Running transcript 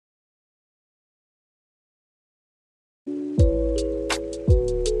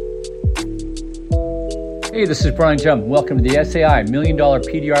Hey, this is Brian Jump. Welcome to the SAI $1 Million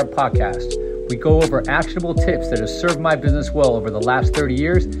PDR podcast. We go over actionable tips that have served my business well over the last 30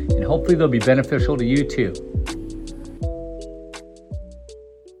 years, and hopefully they'll be beneficial to you too.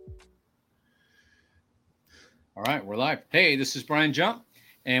 All right, we're live. Hey, this is Brian Jump,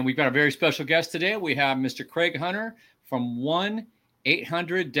 and we've got a very special guest today. We have Mr. Craig Hunter from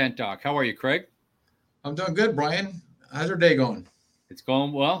 1-800-DENT Doc. How are you, Craig? I'm doing good, Brian. How's your day going? It's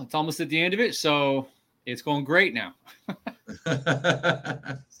going well. It's almost at the end of it, so it's going great now.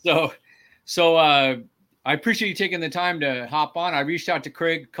 So I appreciate you taking the time to hop on. I reached out to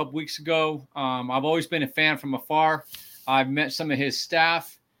Craig a couple weeks ago. I've always been a fan from afar. I've met some of his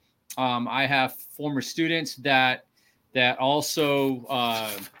staff. I have former students that also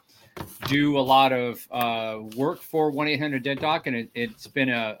do a lot of work for 1-800-DENT Doc, and it's been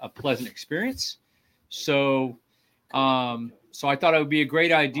a pleasant experience. So I thought it would be a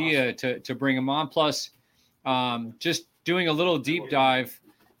great idea to bring him on. Plus, just doing a little deep dive,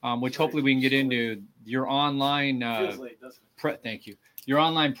 which hopefully we can get into. Your online thank you. Your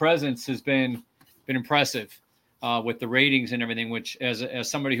online presence has been impressive with the ratings and everything. Which, as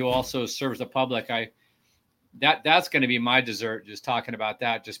somebody who also serves the public, that's going to be my dessert. Just talking about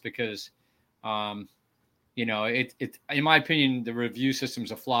that, just because, it in my opinion, the review system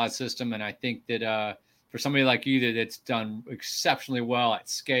is a flawed system, and I think that for somebody like you that's done exceptionally well at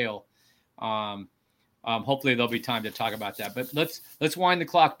scale. Hopefully there'll be time to talk about that, but let's wind the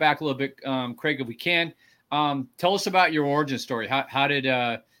clock back a little bit, Craig, if we can. Tell us about your origin story. How did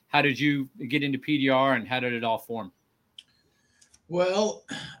you get into PDR, and how did it all form? Well,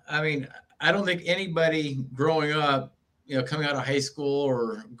 I mean, I don't think anybody growing up, coming out of high school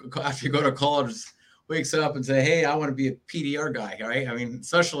or after you go to college, wakes up and say, "Hey, I want to be a PDR guy," right? I mean,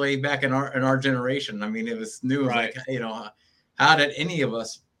 especially back in our generation. I mean, it was new. Right. Like, how did any of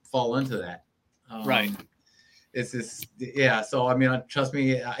us fall into that? Right. It's just, yeah. So, I mean, trust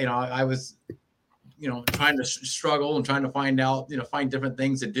me, I was, trying to struggle and trying to find different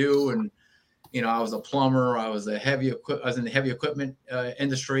things to do. And, I was a plumber. I was in the heavy equipment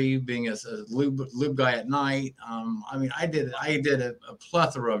industry, being a lube guy at night. I mean, I did a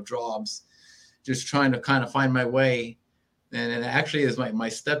plethora of jobs, just trying to kind of find my way. And it actually is my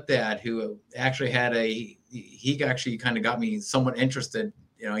stepdad who actually he actually kind of got me somewhat interested.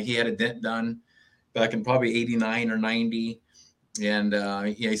 He had a dent done back in probably 89 or 90. And,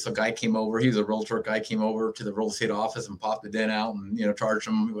 so a guy came over, he was a realtor guy, came over to the real estate office and popped the dent out and, charged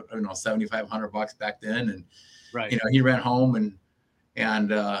him, $7,500 back then. And, right. He ran home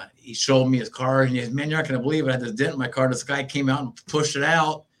and he showed me his car, and he said, "Man, you're not going to believe it. I had this dent in my car." This guy came out and pushed it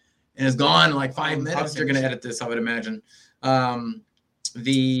out and it's gone in like 5 minutes. You're going to edit this, I would imagine. So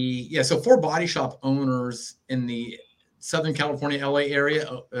 4 body shop owners in the Southern California, LA area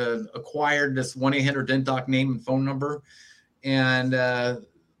acquired this 1-800-DENT Doc name and phone number. And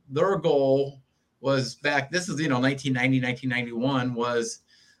their goal was this is, 1990, 1991 was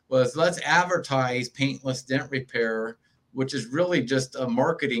let's advertise paintless dent repair, which is really just a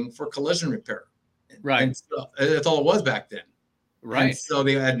marketing for collision repair. Right. And so that's all it was back then. Right. And so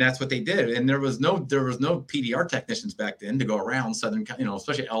and that's what they did. And there was no PDR technicians back then to go around Southern,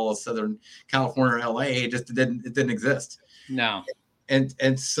 especially Southern California or LA. It just didn't exist. No.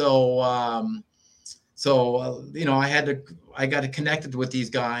 And so, I got connected with these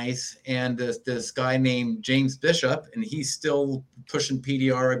guys, and this guy named James Bishop, and he's still pushing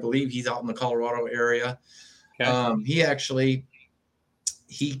PDR. I believe he's out in the Colorado area. Okay.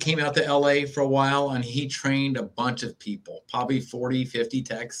 He came out to LA for a while, and he trained a bunch of people, probably 40, 50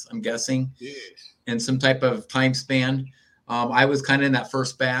 techs, I'm guessing, in some type of time span. I was kind of in that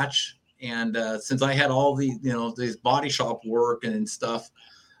first batch. And since I had all the, these body shop work and stuff,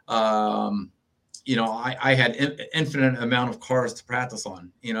 I had infinite amount of cars to practice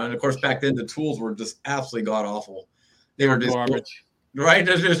on, and of course, back then the tools were just absolutely god awful. They were just garbage. Right,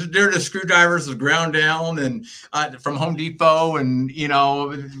 they're just screwdrivers with ground down and from Home Depot and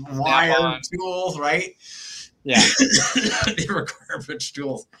wire tools, right? Yeah, they were garbage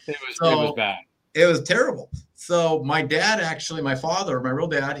tools. It was bad. It was terrible. So my dad, actually, my father, my real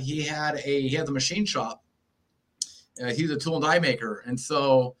dad, he had a machine shop. He was a tool and die maker, and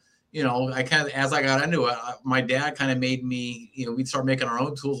so I kind of, as I got into it, my dad kind of made me, we'd start making our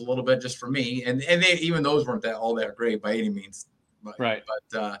own tools a little bit just for me, and even those weren't all that great by any means. Right.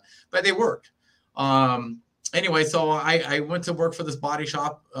 But they worked. Anyway, so I went to work for this body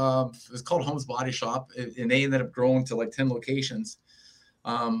shop. It was called Holmes Body Shop, and they ended up growing to like 10 locations.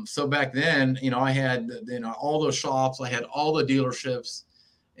 So back then, I had, all those shops, I had all the dealerships,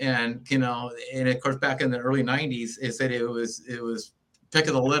 and, and of course, back in the early 90s, it said it was pick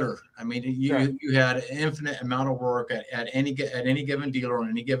of the litter. I mean, Sure. you had an infinite amount of work at any given dealer on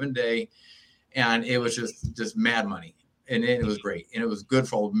any given day, and it was just mad money, and it was great, and it was good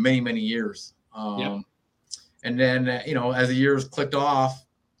for many years. Yep. And then as the years clicked off,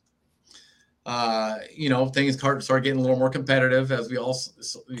 things started getting a little more competitive, as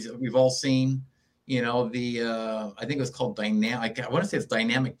we've all seen. I think it was called Dynamic. I want to say it's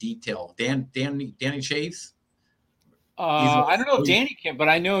Dynamic Detail. Danny Chase. I don't know if Danny can, but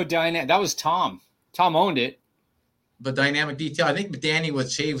I know that was Tom. Tom owned it. But Dynamic Detail, I think Danny with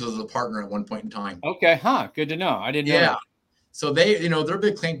Chaves was a partner at one point in time. Okay, good to know. I didn't know. Yeah. So they, their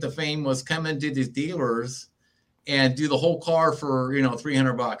big claim to fame was come into these dealers and do the whole car for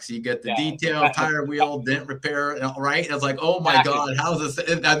 $300. You get the detail, tire, wheel, dent repair, right? And it's like, oh my God, how's this?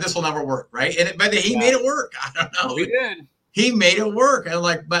 This will never work, right? But he made it work. I don't know. He did. He made it work, and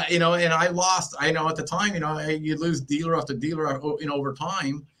and I lost. I know at the time, you lose dealer after dealer, over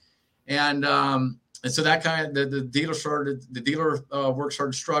time, and so that kind of the dealer work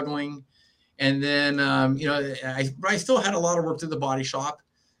started struggling, and then I still had a lot of work through the body shop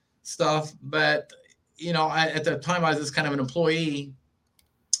stuff, but at the time I was just kind of an employee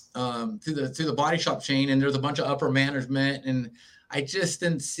through the body shop chain, and there's a bunch of upper management, and I just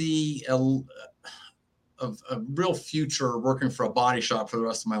didn't see a real future working for a body shop for the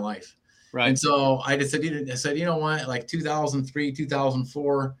rest of my life. Right. And so I said, you know what, like 2003,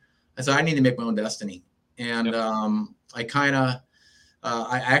 2004, I said, I need to make my own destiny. And I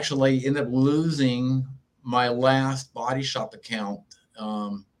actually ended up losing my last body shop account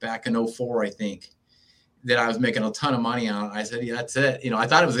back in 2004, I think, that I was making a ton of money on. I said, yeah, that's it. I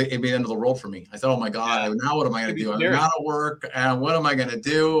thought it'd be the end of the world for me. I thought, oh my God, now what am I going to do? I'm out of work, and what am I going to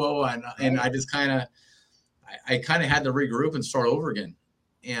do? And I just I kind of had to regroup and start over again.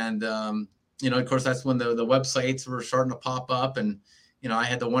 And, of course, that's when the websites were starting to pop up. And, I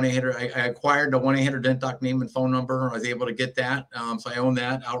had the 1-800, I acquired the 1-800 Dent Doc name and phone number. I was able to get that. So I owned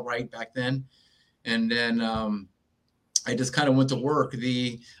that outright back then. And then I just kind of went to work.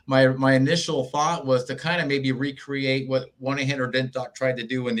 My initial thought was to kind of maybe recreate what 1-800 Dent Doc tried to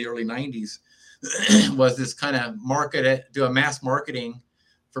do in the early 90s, was this kind of do a mass marketing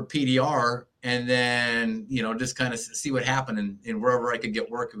for PDR, and then just kind of see what happened, and wherever I could get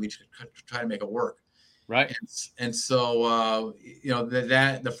work, we try to make it work. Right. And so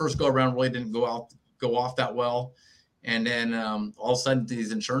that the first go around really didn't go off that well, and then all of a sudden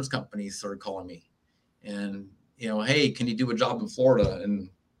these insurance companies started calling me, and hey, can you do a job in Florida? And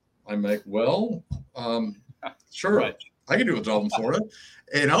I'm like, well, sure, right. I can do a job in Florida.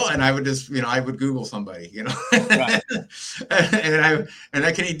 And I would just, I would Google somebody, right.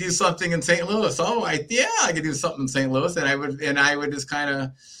 and can he do something in St. Louis? Oh, I could do something in St. Louis. And I would just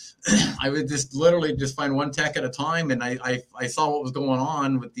I would just literally just find one tech at a time. And I saw what was going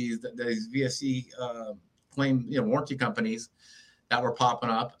on with these VSC claim, warranty companies that were popping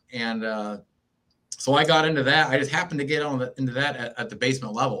up. And so I got into that. I just happened to get into that at the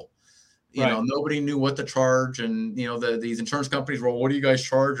basement level. Nobody knew what to charge, and these insurance companies were, well, what do you guys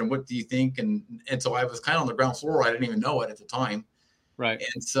charge, and what do you think? And so I was kind of on the ground floor. I didn't even know it at the time, right?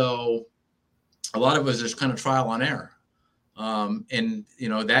 And so a lot of it was just kind of trial and error, and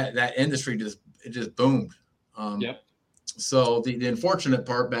that industry just boomed. Yep. So the unfortunate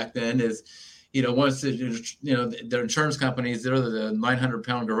part back then is, once the insurance companies, they're the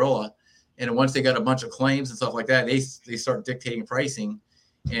 900-pound gorilla, and once they got a bunch of claims and stuff like that, they start dictating pricing.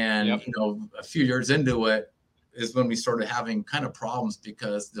 And, a few years into it is when we started having kind of problems,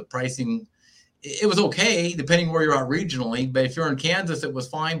 because the pricing, it was okay, depending where you're at regionally. But if you're in Kansas, it was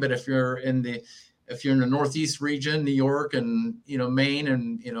fine. But if you're in the Northeast region, New York and, Maine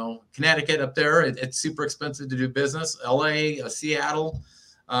and, Connecticut up there, it's super expensive to do business. LA, Seattle,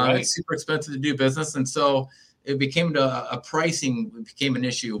 right. It's super expensive to do business. And so it became pricing became an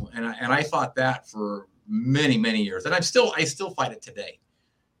issue. And I fought that for many, many years. And I still fight it today.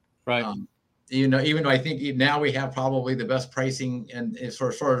 Right. Even though I think now we have probably the best pricing, and as far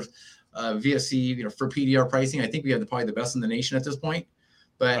as VSC, for PDR pricing, I think we have probably the best in the nation at this point.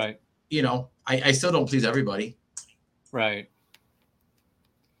 But right. I still don't please everybody. Right.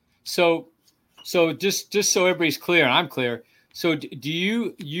 So just so everybody's clear, and I'm clear. So do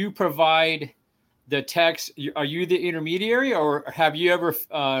you provide the text? Are you the intermediary, or have you ever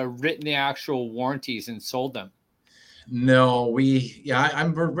written the actual warranties and sold them? No,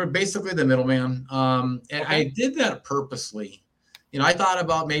 we're basically the middleman. And okay. I did that purposely. I thought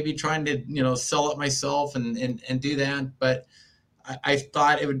about maybe trying to, sell it myself and do that. But I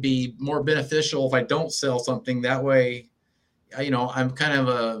thought it would be more beneficial if I don't sell something. That way, I'm kind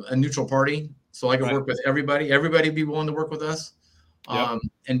of a neutral party. So I can right. work with everybody. Everybody be willing to work with us. Yep.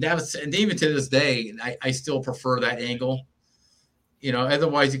 And even to this day, I still prefer that angle.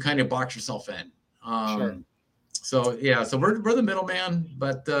 Otherwise you kind of box yourself in. Sure. So yeah, so we're the middleman,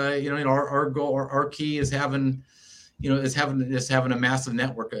 but our goal, our key is having a massive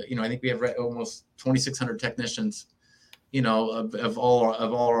network. I think we have almost 2,600 technicians, of all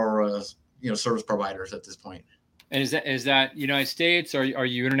our service providers at this point. And is that United States, or are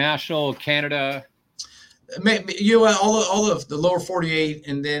you international, Canada? All of the lower 48,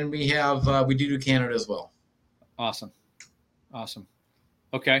 and then we have we do Canada as well. Awesome.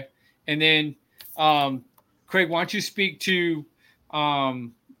 Okay, and then Craig, why don't you speak to how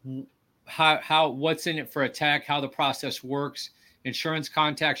what's in it for a tech, how the process works. Insurance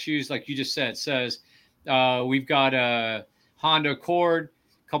contacts you, like you just said, says we've got a Honda Accord,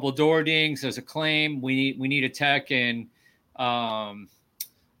 a couple of door dings, there's a claim, we need a tech, and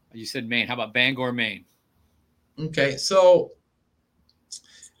you said Maine. How about Bangor, Maine? Okay, so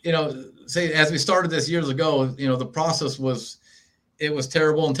say as we started this years ago, the process was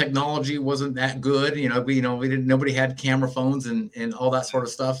terrible, and technology wasn't that good. Nobody had camera phones and all that sort of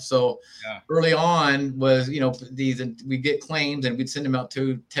stuff. So Early on was, we get claims and we'd send them out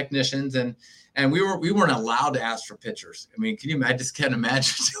to technicians, and we weren't allowed to ask for pictures. I mean, I just can't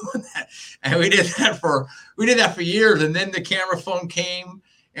imagine doing that. And we did that for years. And then the camera phone came,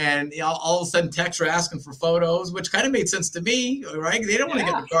 and all of a sudden techs were asking for photos, which kind of made sense to me, right? They don't want to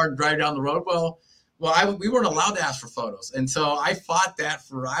get in the car and drive down the road. We weren't allowed to ask for photos. And so I fought that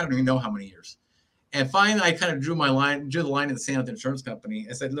for, I don't even know how many years. And finally, I kind of drew the line in the sand with the insurance company.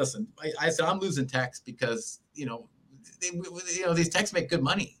 I said, listen, I said, I'm losing techs because, these techs make good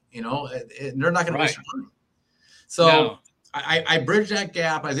money, and they're not going to waste your money. So I bridged that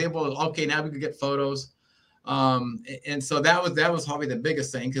gap. I was able to, okay, now we can get photos. And so that was probably the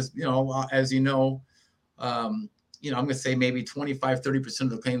biggest thing. Cause as I'm going to say maybe 25-30%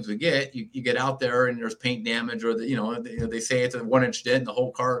 of the claims we get, you get out there and there's paint damage, or they say it's a 1-inch dent, and the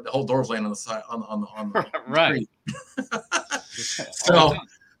whole door's laying on the side on the right.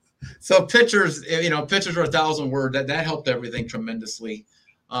 So pictures, pictures are 1,000 words. That helped everything tremendously.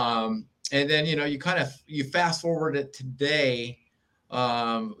 And then you fast forward it today,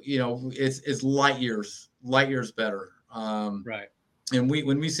 it's light years better. Right. And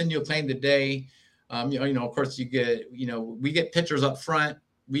when we send you a claim today, of course we get pictures up front.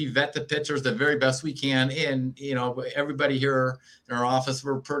 We vet the pictures the very best we can. And, everybody here in our office,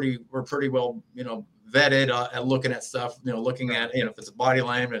 we're pretty well, vetted at looking at stuff, looking at, if it's a body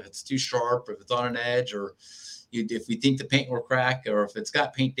line, if it's too sharp, if it's on an edge, or if we think the paint will crack, or if it's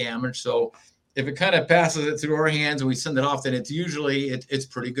got paint damage. So if it kind of passes it through our hands and we send it off, then it's usually it's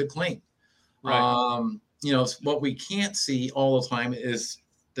pretty good claim. Right. What we can't see all the time is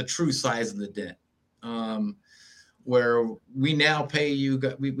the true size of the dent. Where we now pay you,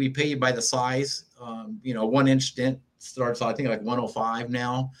 we pay you by the size. 1-inch dent starts, I think, like 105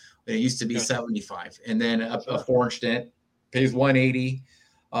 now. It used to be 75, and then a 4-inch dent pays 180.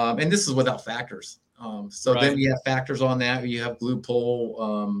 And this is without factors. Then you have factors on that. You have glue pull,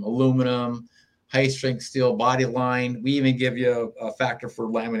 aluminum, high strength steel, body line. We even give you a factor for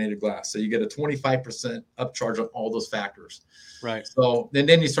laminated glass. So you get a 25% upcharge on all those factors. Right. So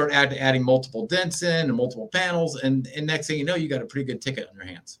then you start adding multiple dents in and multiple panels, and next thing you know, you got a pretty good ticket on your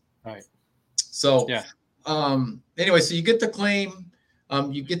hands. Right. So anyway, so you get the claim,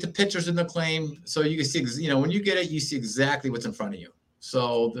 you get the pictures in the claim, so you can see, when you get it, you see exactly what's in front of you.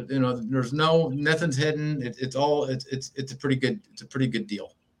 So there's nothing's hidden. It's a pretty good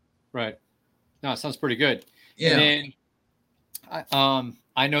deal. Right. No, it sounds pretty good. Yeah. And then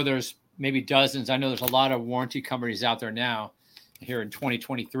I know there's maybe dozens. I know there's a lot of warranty companies out there now here in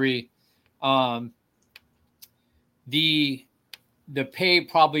 2023. The pay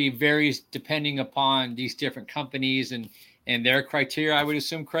probably varies depending upon these different companies and their criteria, I would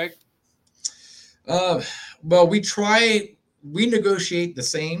assume, Craig? Well, we negotiate the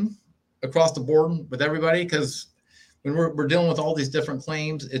same across the board with everybody, because when we're dealing with all these different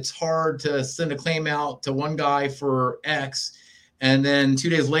claims, it's hard to send a claim out to one guy for X, and then 2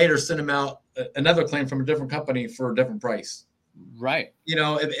 days later send him out another claim from a different company for a different price. Right.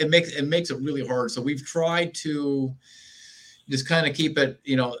 It makes it really hard. So we've tried to just kind of keep it,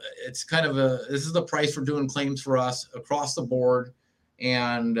 it's kind of this is the price for doing claims for us across the board.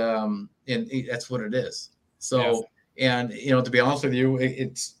 And that's what it is. So, and, to be honest with you,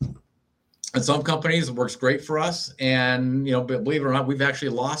 it's, in some companies it works great for us. And, but believe it or not, we've actually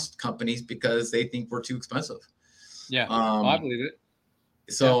lost companies because they think we're too expensive. Yeah. I believe it.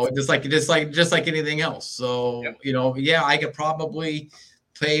 So just like anything else. So, I could probably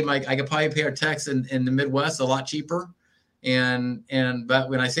pay our techs in the Midwest a lot cheaper But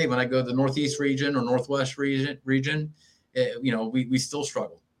when I go to the Northeast region or Northwest region, we still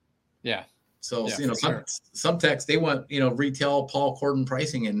struggle. Yeah. So, some techs, they want, retail Paul Corden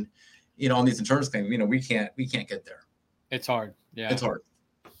pricing, and, on these insurance claims, we can't get there. It's hard. Yeah. It's hard.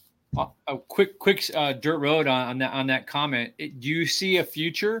 A quick dirt road on that comment. Do you see a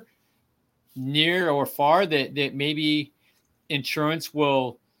future near or far that maybe insurance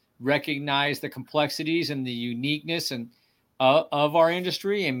will recognize the complexities and the uniqueness and of our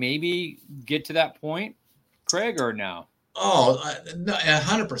industry and maybe get to that point, Craig, or no? Oh,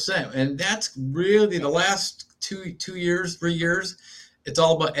 100%. And that's really the last 3 years. It's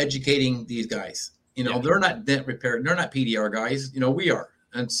all about educating these guys. They're not dent repair. They're not PDR guys. We are.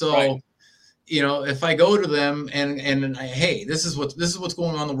 And so, right. If I go to them and hey, this is what's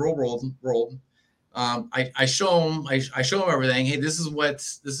going on in the world. I show them everything. Hey, this is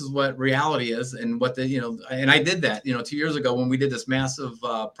what reality is, and what and I did that, 2 years ago when we did this massive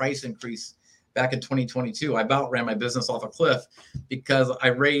price increase back in 2022. I about ran my business off a cliff because I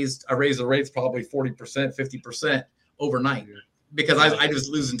raised the rates probably 40%, 50% overnight because I was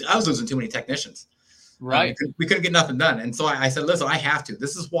losing too many technicians. Right. We couldn't get nothing done. And so I said, listen, I have to.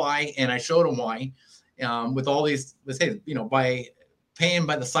 This is why. And I showed them why. With all these, let's say, by paying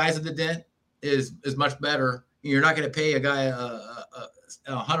by the size of the dent is much better. You're not going to pay a guy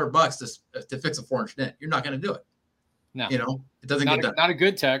 $100 to fix a 4-inch dent. You're not going to do it. No. It doesn't get done. Not a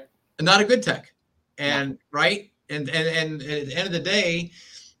good tech. Not a good tech. And right. And at the end of the day,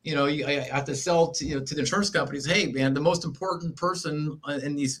 I have to sell to the insurance companies. Hey, man, the most important person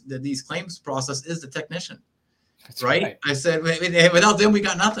in these claims process is the technician. That's right. I said, without them, we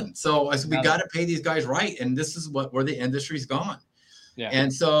got nothing. So I said, we got to pay these guys right. And this is where the industry's gone. Yeah.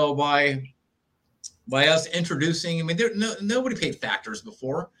 And so by us introducing, nobody paid factors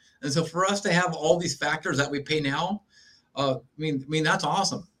before. And so for us to have all these factors that we pay now, that's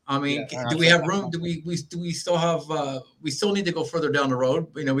awesome. Do we have room? Do we still have? We still need to go further down the road.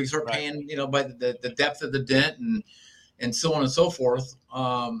 We start paying, by the depth of the dent and so on and so forth.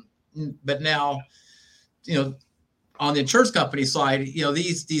 But now, on the insurance company side,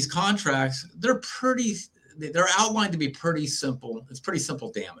 these contracts, they're outlined to be pretty simple. It's pretty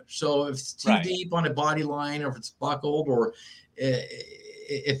simple damage. So if it's too deep on a body line, or if it's buckled, or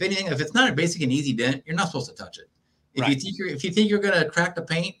if anything, if it's not a basic and easy dent, you're not supposed to touch it. If you think you're going to crack the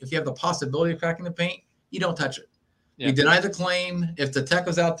paint, if you have the possibility of cracking the paint, you don't touch it. Yeah. We deny the claim. If the tech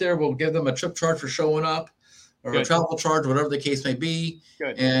was out there, we'll give them a trip charge for showing up, or a travel charge, whatever the case may be.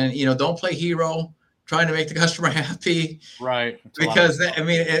 Good. And don't play hero, trying to make the customer happy. Right. Because that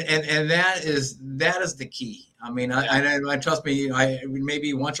is the key. I trust me.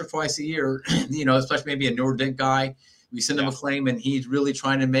 Maybe once or twice a year, especially maybe a newer dent guy, we send him a claim, and he's really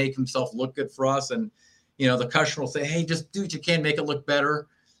trying to make himself look good for us. And the customer will say, hey, just do what you can, make it look better.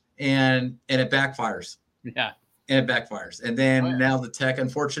 And it backfires. Yeah. And it backfires. And then now the tech,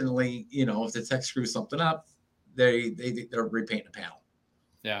 unfortunately, if the tech screws something up, they're repainting the panel.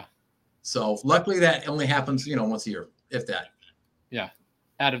 Yeah. So luckily that only happens, once a year, if that. Yeah.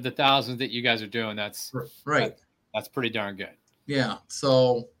 Out of the thousands that you guys are doing, that's right. That's pretty darn good. Yeah.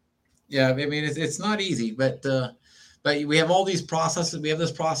 So, yeah, it's not easy, but we have all these processes. We have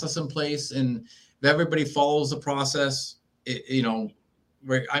this process in place, and if everybody follows the process, I'm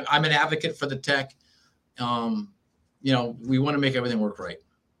an advocate for the tech. We want to make everything work right.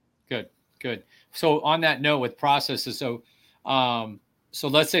 Good. So on that note with processes, so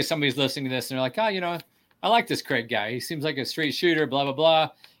let's say somebody's listening to this and they're like, I like this Craig guy. He seems like a straight shooter, blah, blah, blah.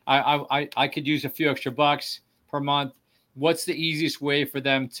 I could use a few extra bucks per month. What's the easiest way for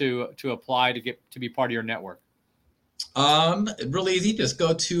them to apply to be part of your network? Really easy. Just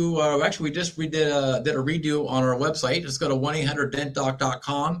go to, actually, we just did a redo on our website. Just go to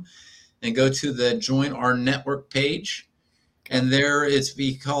 1-800-DENTDoc.com and go to the Join Our Network page. Okay. And there is,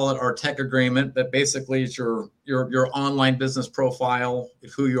 we call it our tech agreement, but basically it's your online business profile,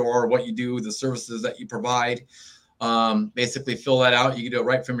 who you are, what you do, the services that you provide. Basically fill that out. You can do it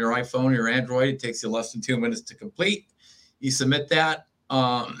right from your iPhone or your Android. It takes you less than 2 minutes to complete. You submit that.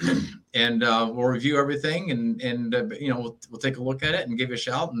 And we'll review everything, and we'll take a look at it and give you a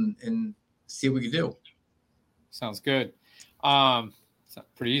shout and see what we can do. Sounds good. It's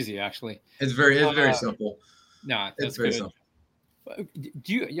pretty easy, actually. It's very simple. No, it's very simple.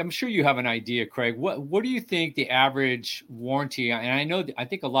 I'm sure you have an idea, Craig. What do you think the average warranty? And I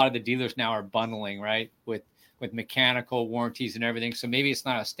think a lot of the dealers now are bundling, right, with mechanical warranties and everything. So maybe it's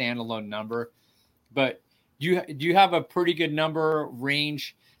not a standalone number, but do you have a pretty good number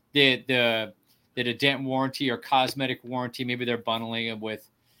range that a dent warranty or cosmetic warranty, maybe they're bundling it with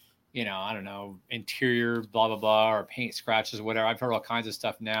I don't know, interior, blah, blah, blah, or paint scratches or whatever. I've heard all kinds of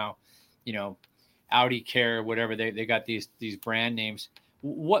stuff now, Audi Care, whatever. They got these brand names.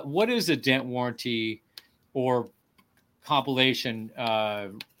 What is a dent warranty or compilation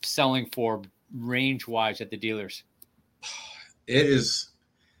selling for range wise at the dealers? It is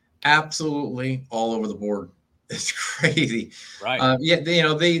absolutely all over the board. It's crazy. Right.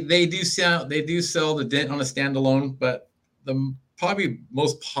 They do sell the Dent on a standalone, but the probably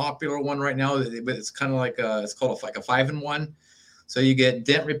most popular one right now, but it's kind of like it's called like a 5-in-1. So you get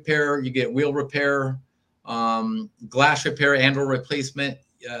dent repair, you get wheel repair, glass repair and/or replacement,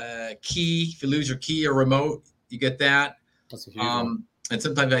 key. If you lose your key or remote, you get that. That's a huge one. And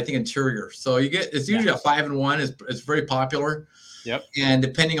sometimes I think interior. So it's usually a 5-in-1. It's very popular. Yep. And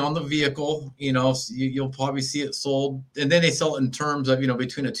depending on the vehicle, you'll probably see it sold, and then they sell it in terms of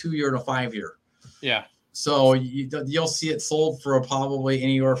between a 2-year and a 5-year. Yeah. So you'll see it sold for probably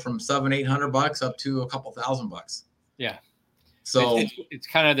anywhere from $700-800 up to a couple $1,000. Yeah. So it's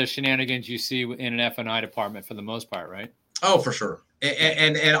kind of the shenanigans you see in an F&I department for the most part, right? Oh, for sure.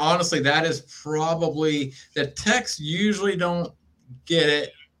 And honestly, that is probably the techs usually don't get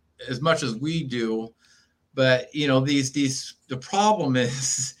it as much as we do. But the problem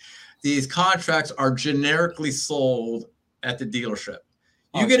is these contracts are generically sold at the dealership.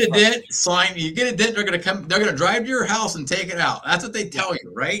 You get a dent, they're going to drive to your house and take it out. That's what they tell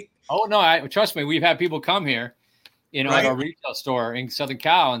you, right? Oh no, trust me, we've had people come here, at our retail store in Southern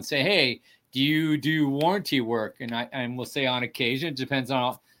Cal and say, "Hey, do you do warranty work?" And we'll say on occasion, it depends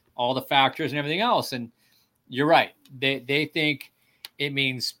on all the factors and everything else. And you're right. They think it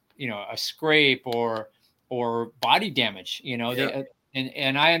means, a scrape or body damage, Yeah.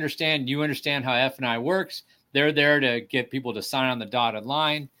 And I understand, you understand how F&I works. They're there to get people to sign on the dotted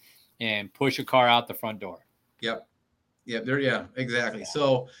line and push a car out the front door. Yep. Yeah, exactly.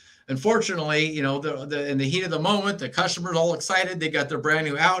 So unfortunately, in the heat of the moment, the customer's all excited. They got their brand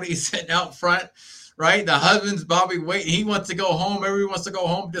new Audi sitting out front, right? The husband's probably waiting. He wants to go home. Everyone wants to go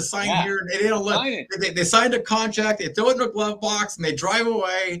home to sign here. They don't they signed a contract. They throw it in a glove box and they drive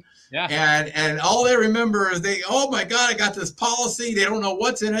away. Yeah. And all they remember is oh my God, I got this policy. They don't know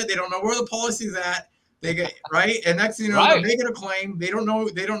what's in it. They don't know where the policy's at. They get right. And next thing you know, they're making a claim. They don't know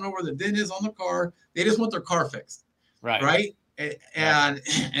where the dent is on the car. They just want their car fixed. Right. Right. And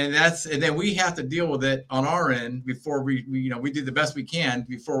then we have to deal with it on our end before we do the best we can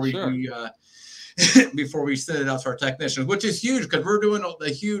before we before we send it out to our technicians, which is huge because we're doing we're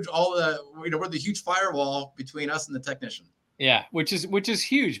the huge firewall between us and the technician. Yeah, which is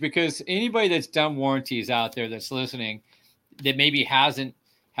huge because anybody that's done warranties out there that's listening that maybe hasn't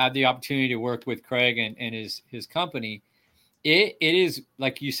had the opportunity to work with Craig and his company, it is,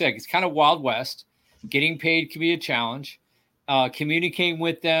 like you said, it's kind of Wild West. Getting paid can be a challenge. Communicating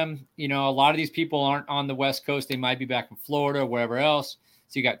with them, a lot of these people aren't on the West Coast. They might be back in Florida or wherever else.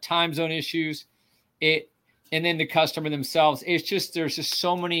 So you got time zone issues. And then the customer themselves. It's just there's just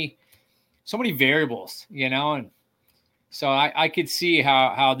so many variables, and so I could see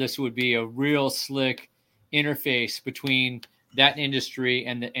how this would be a real slick interface between that industry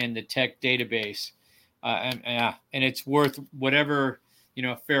and the tech database, and it's worth whatever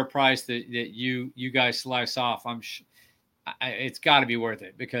fair price that you guys slice off. It's got to be worth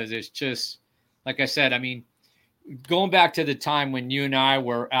it because it's just like I said. I mean, going back to the time when you and I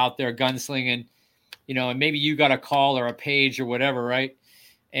were out there gunslinging, and maybe you got a call or a page or whatever, right?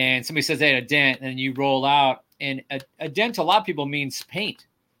 And somebody says they had a dent, and you roll out, and a dent to a lot of people means paint,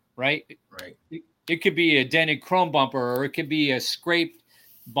 right? Right. It could be a dented chrome bumper, or it could be a scraped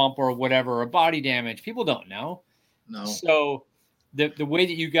bumper or whatever, or body damage. People don't know. No. So the way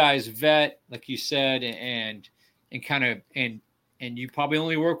that you guys vet, like you said, and kind of and you probably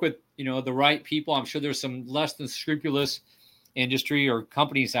only work with the right people. I'm sure there's some less than scrupulous industry or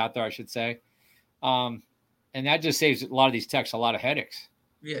companies out there, I should say, and that just saves a lot of these techs a lot of headaches.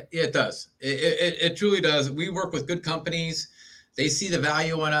 Yeah, it does. It truly does. We work with good companies. They see the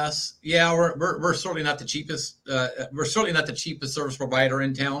value in us. Yeah, we're certainly not the cheapest. We're certainly not the cheapest service provider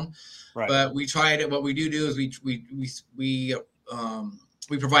in town. Right. But we try to. What we do is we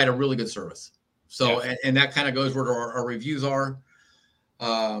provide a really good service. So and that kind of goes where our reviews are.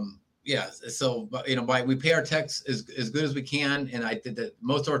 So we pay our techs as good as we can, and I did that.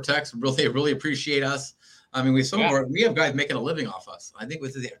 Most of our techs really appreciate us. I mean, we have guys making a living off us. I think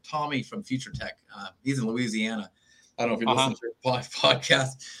with Tommy from Future Tech. He's in Louisiana. I don't know if you're listening to your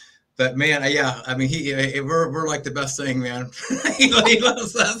podcast, but man, I mean, we're like the best thing, man. he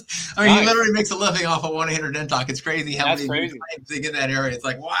loves us. I mean, he literally makes a living off of 1-800 Dent Talk. It's crazy how many claims they get in that area. It's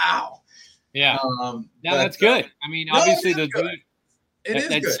like, wow. Yeah. That's good. I mean, obviously It is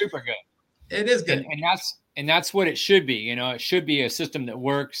That's good. super good. It is good. And that's what it should be. You know, it should be a system that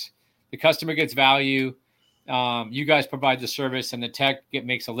works. The customer gets value. You guys provide the service, and the tech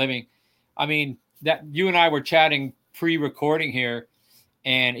makes a living. I mean, that you and I were chatting pre-recording here,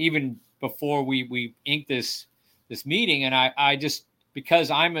 and even before we inked this meeting, and I just,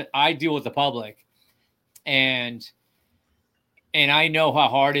 because I deal with the public, and I know how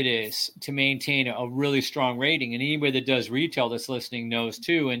hard it is to maintain a really strong rating, and anybody that does retail that's listening knows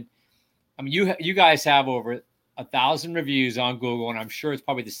too. And I mean, you guys have over 1,000 reviews on Google, and I'm sure it's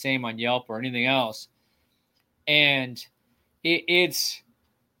probably the same on Yelp or anything else. And it's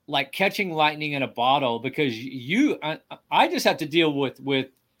like catching lightning in a bottle, because I just have to deal with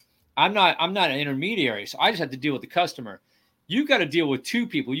I'm not an intermediary, so I just have to deal with the customer. You got to deal with two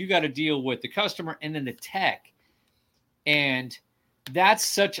people. You got to deal with the customer and then the tech. And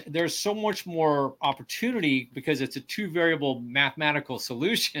there's so much more opportunity, because it's a two variable mathematical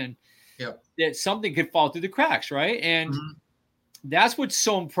solution. Yep. That something could fall through the cracks, right? And that's what's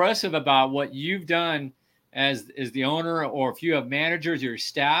so impressive about what you've done as the owner, or if you have managers, your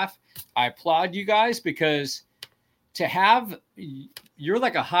staff. I applaud you guys, because you're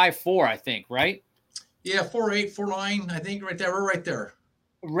like a high 4, I think, right? Yeah, 4.8, 4.9, I think, right there. We're right there.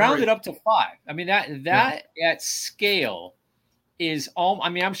 Rounded up to 5. I mean, that at scale is all. I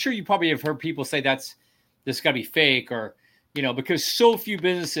mean, I'm sure you probably have heard people say this got to be fake, or because so few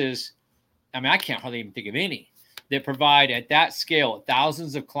businesses. I mean, I can't hardly even think of any that provide at that scale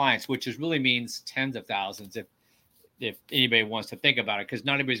thousands of clients, which really means tens of thousands if anybody wants to think about it, because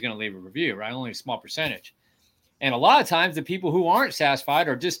not everybody's going to leave a review, right? Only a small percentage. And a lot of times the people who aren't satisfied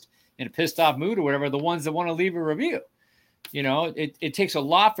or just in a pissed off mood or whatever are the ones that want to leave a review. It takes a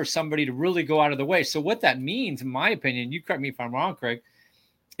lot for somebody to really go out of the way. So what that means, in my opinion, you correct me if I'm wrong, Craig,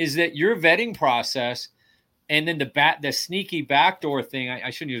 is that your vetting process, and then the sneaky backdoor thing, I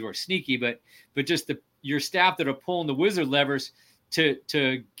shouldn't use the word sneaky, but just your staff that are pulling the wizard levers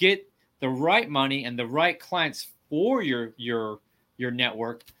to get the right money and the right clients for your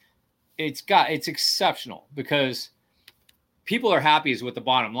network. It's exceptional, because people are happy is what the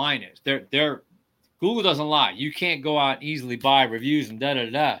bottom line is. They're Google doesn't lie. You can't go out and easily buy reviews and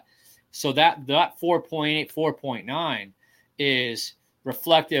da. So that 4.8, 4.9 is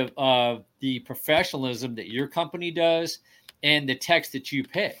reflective of the professionalism that your company does and the text that you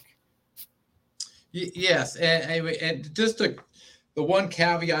pick. Yes, and just the one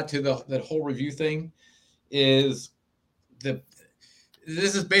caveat to that whole review thing is this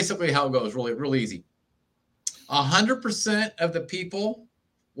is basically how it goes. Really, really easy. 100% of the people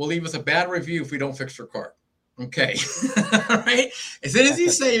will leave us a bad review if we don't fix their car. Okay, right. As soon as you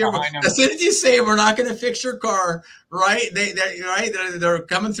say we're not going to fix your car, right? They're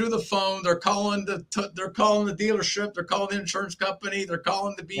coming through the phone. They're calling the dealership. They're calling the insurance company. They're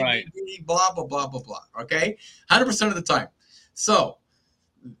calling the BBB. Right. Blah blah blah blah blah. Okay, 100% of the time. So,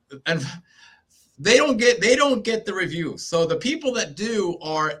 and they don't get the review. So the people that do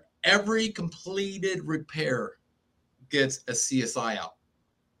are every completed repair gets a CSI out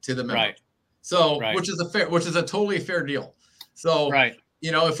to the member. Right. So, which is a totally fair deal. So,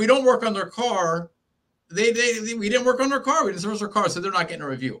 if we don't work on their car, we didn't work on their car. We didn't service their car, so they're not getting a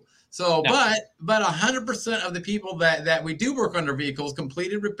review. So, no. but 100% of the people that we do work on their vehicles,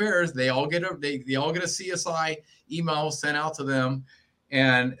 completed repairs, they all get a CSI email sent out to them,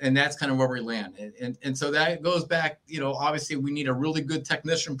 and that's kind of where we land. And so that goes back. Obviously, we need a really good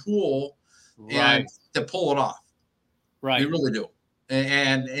technician pool, and to pull it off. Right, we really do.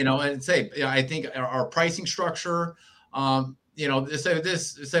 And I think our pricing structure, a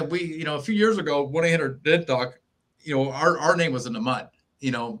few years ago, 1-800 Dent, our name was in the mud,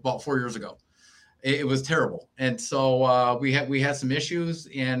 about 4 years ago. It was terrible. And so we had some issues,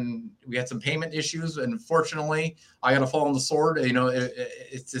 and we had some payment issues. And fortunately, I got to fall on the sword. It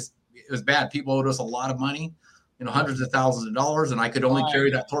was bad. People owed us a lot of money, hundreds of thousands of dollars, and I could only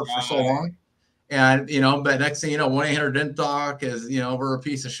carry that torch for so long. And, but next thing 1-800 Dent Doc is, we're a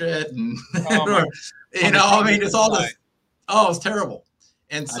piece of shit. And, it's all this. Oh, it's terrible.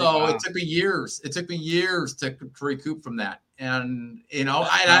 And so it took me years. It took me years to recoup from that. And,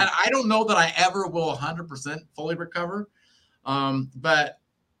 I don't know that I ever will 100% fully recover. But,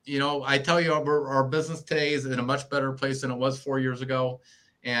 I tell you, our business today is in a much better place than it was 4 years ago.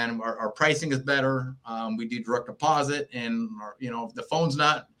 And our pricing is better. We do direct deposit, and the phone's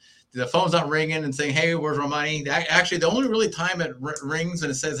not ringing and saying, "Hey, where's our money?" Actually, the only really time it rings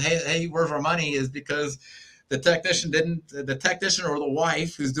and it says, "Hey, where's our money?" is because the technician or the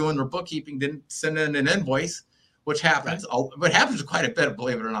wife who's doing their bookkeeping didn't send in an invoice, which happens. But happens quite a bit,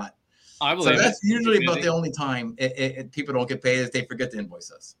 believe it or not. I So believe that's it. usually about the only time people don't get paid is they forget to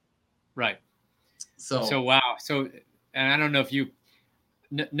invoice us. Right. So wow. So, and I don't know if you,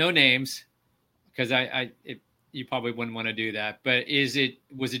 no names, because you probably wouldn't want to do that. But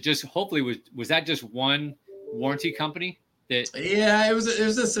was it just, hopefully was that just one warranty company that? yeah, it was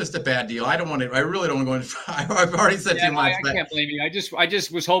just a bad deal. I really don't want to go into. I've already said Yeah, too much. I can't blame you. I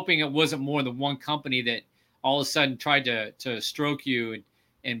just was hoping it wasn't more than one company that all of a sudden tried to stroke you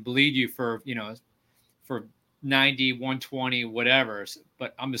and bleed you for, for 90, 120, whatever.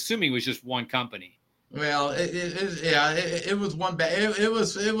 But I'm assuming it was just one company. Well, it was one bad. It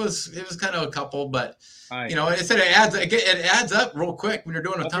was kind of a couple, but it adds up real quick when you're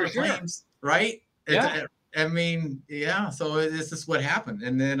doing a ton of claims, right? Yeah. I mean, yeah. So this is what happened,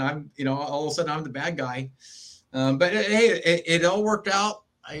 and then I'm, all of a sudden I'm the bad guy. But it all worked out.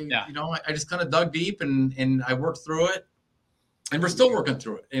 I just kind of dug deep and I worked through it, and we're still working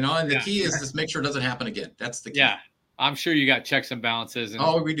through it. And the key is just make sure it doesn't happen again. That's the key. Yeah. I'm sure you got checks and balances.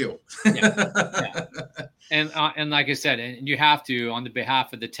 And, we do. yeah. And like I said, and you have to, on the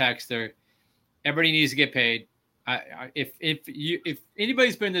behalf of the techs, everybody needs to get paid. If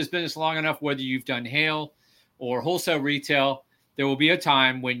anybody's been in this business long enough, whether you've done hail or wholesale retail, there will be a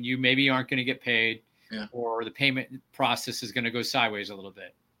time when you maybe aren't going to get paid, or the payment process is going to go sideways a little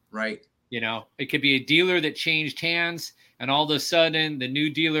bit. Right. It could be a dealer that changed hands, and all of a sudden the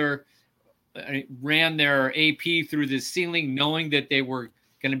new dealer ran their AP through the ceiling, knowing that they were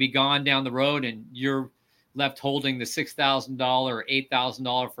going to be gone down the road, and you're left holding the $6,000 or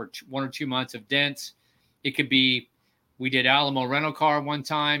 $8,000 for 1 or 2 months of dents. It could be, we did Alamo rental car one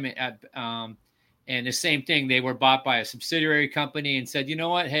time and the same thing. They were bought by a subsidiary company and said, you know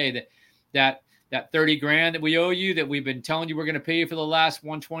what? Hey, that 30 grand that we owe you, that we've been telling you we're going to pay you for the last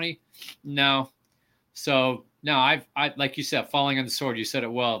 120. No. So no, I like you said, falling on the sword. You said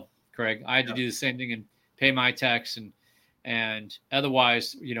it well, Craig. I had to do the same thing and pay my tax, and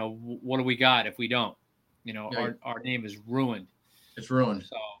otherwise, what do we got if we don't? Our name is ruined. It's ruined.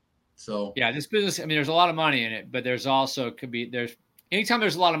 So yeah, this business, I mean, there's a lot of money in it, but there's also anytime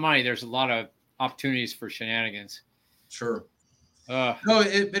there's a lot of money, there's a lot of opportunities for shenanigans. Sure. No,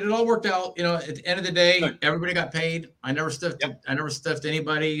 it all worked out. At the end of the day, everybody got paid. I never stiffed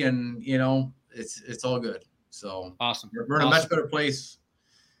anybody, and it's all good. So awesome. We're in a much better place,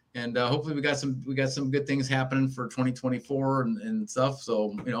 and hopefully we got some good things happening for 2024 and stuff.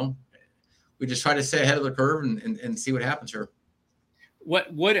 So we just try to stay ahead of the curve and see what happens here.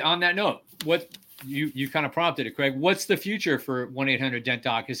 What on that note, what you kind of prompted it, Craig. What's the future for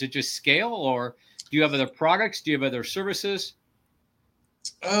 1-800-DENT-DOC? Is it just scale, or do you have other products? Do you have other services?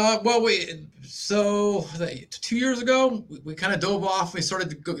 Well, 2 years ago, we kind of dove off. We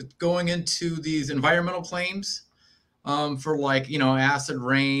started going into these environmental claims for acid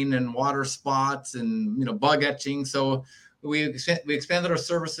rain and water spots and bug etching. So we expanded our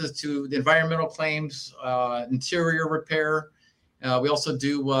services to the environmental claims, interior repair. We also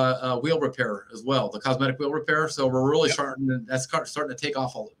do wheel repair as well, the cosmetic wheel repair. So we're really starting to take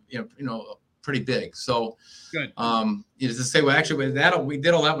off, pretty big. So good. To say, well, actually, we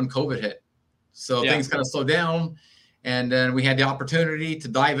did all that when COVID hit. So things kind of slowed down, and then we had the opportunity to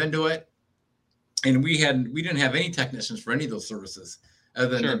dive into it. And we didn't have any technicians for any of those services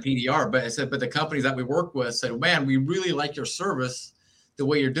other than PDR. But the companies that we work with said, man, we really like your service, the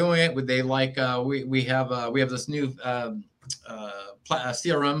way you're doing it. Would they like we have this new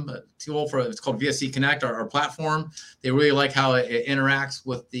CRM tool it's called VSC Connect, our platform. They really like how it interacts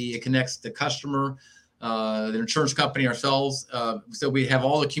with it connects the customer, the insurance company, ourselves. So we have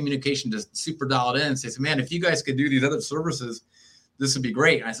all the communication just super dialed in. Say, man, if you guys could do these other services, this would be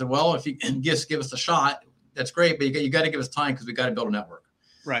great. And I said, well, if you just give us a shot, that's great, but you got to give us time because we got to build a network.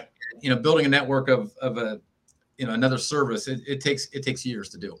 Right. Building a network of another service, it takes years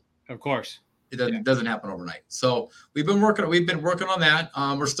to do. Of course. It doesn't happen overnight. So we've been working on that.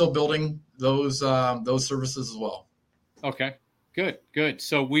 We're still building those services as well. Okay, good.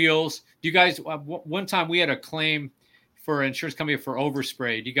 So wheels, do you guys, one time we had a claim for an insurance company for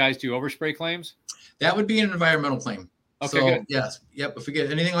overspray. Do you guys do overspray claims? That would be an environmental claim. Okay, so, good. Yes. Yep. If we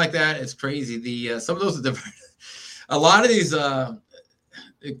get anything like that, it's crazy. Some of those are different. A lot of these, a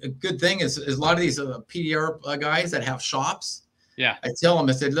good thing is a lot of these PDR guys that have shops. Yeah. I tell them,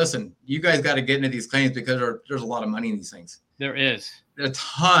 I said, listen, you guys got to get into these claims because there's a lot of money in these things. There is. A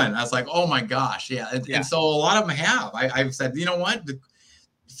ton. I was like, oh my gosh. Yeah. And so a lot of them have. I've said, you know what?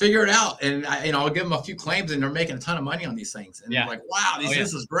 Figure it out. And I'll give them a few claims and they're making a ton of money on these things. And they're like, wow,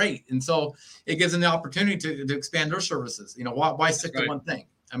 this is great. And so it gives them the opportunity to expand their services. Why stick to one thing?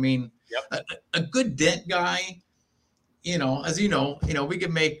 I mean, a good dent guy as we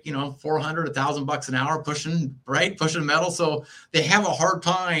could make, 400, $1,000 an hour pushing metal. So they have a hard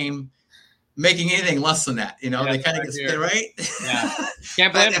time making anything less than that. They kind of get scared, right? Yeah.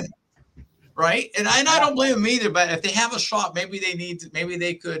 Can't blame them. Right. And I don't blame them either, but if they have a shop, maybe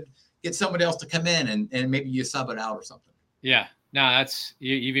they could get somebody else to come in and maybe you sub it out or something. Yeah. No, that's,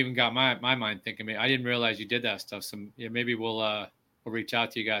 you've even got my mind thinking, I didn't realize you did that stuff. So maybe we'll reach out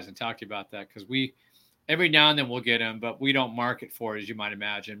to you guys and talk to you about that. Cause every now and then we'll get them, but we don't market for it, as you might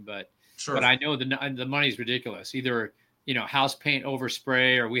imagine. But, sure. But I know the money's ridiculous. Either, house paint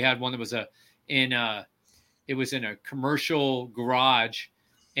overspray, or we had one that was in a commercial garage,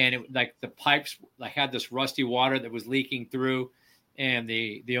 and it, like, the pipes had this rusty water that was leaking through, and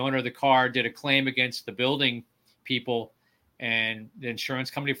the owner of the car did a claim against the building people, and the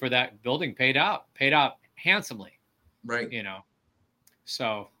insurance company for that building paid out handsomely. Right.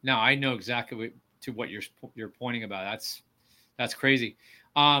 So now I know exactly what you're pointing about. That's crazy.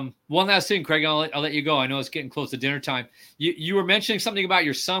 One last thing, Craig, I'll let you go. I know it's getting close to dinner time. You were mentioning something about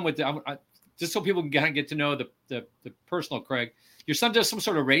your son with just so people can kind of get to know the personal Craig. Your son does some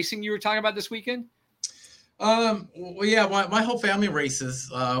sort of racing you were talking about this weekend? Well, yeah, my whole family races.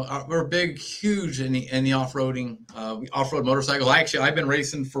 We're huge in the off-roading, off-road motorcycles. I've been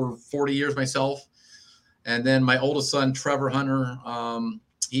racing for 40 years myself. And then my oldest son, Trevor Hunter,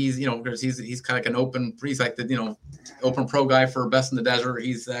 he's kind of like an open, he's like the, open pro guy for Best in the Desert.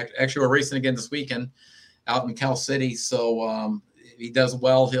 He's actually, we're racing again this weekend out in Cal City. So, he does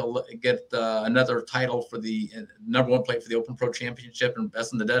well, he'll get another title for the #1 plate for the Open Pro Championship and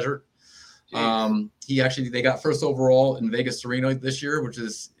Best in the Desert. They got first overall in Vegas to Reno this year,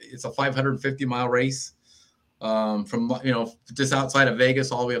 it's a 550-mile race from just outside of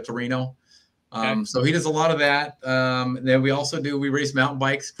Vegas all the way up to Reno. So he does a lot of that. Then we race mountain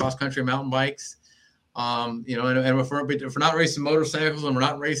bikes, cross country mountain bikes. And if we're not racing motorcycles and we're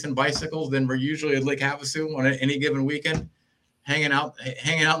not racing bicycles, then we're usually at Lake Havasu on any given weekend, hanging out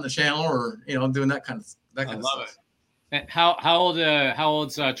in the channel, or doing that kind of stuff. I love it. And how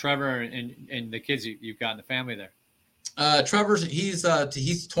old's Trevor and the kids you've got in the family there? Trevor's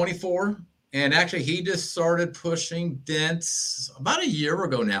he's 24, and actually he just started pushing Dent about a year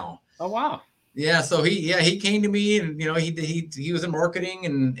ago now. Oh wow. Yeah, so he came to me, and he was in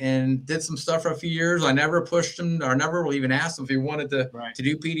marketing and did some stuff for a few years. I never pushed him, or never really even asked him if he wanted to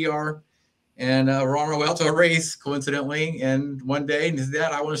do PDR. And we're on our way out to a race, coincidentally. And one day, he said,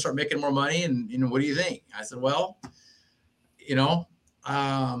 "Dad, I want to start making more money. And what do you think?" I said, "Well, if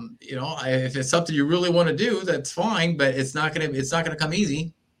it's something you really want to do, that's fine. But it's not gonna come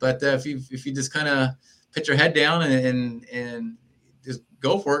easy. But if you just kind of put your head down and just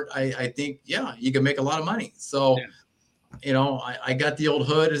go for it, I think you can make a lot of money." So. Yeah. I got the old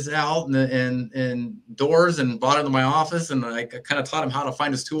hood out and doors and brought it into my office, and I kind of taught him how to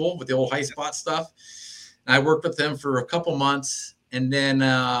find his tool with the old high spot stuff. And I worked with him for a couple months, and then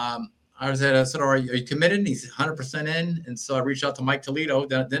I said, "Are you committed?" And he's 100% in. And so I reached out to Mike Toledo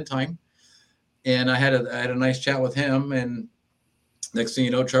down at Dent Time, and I had a nice chat with him. And next thing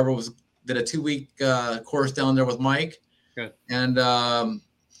you know, Trevor did a 2-week course down there with Mike. Good. And I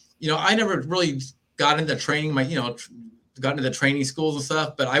never really got into training. Got into the training schools and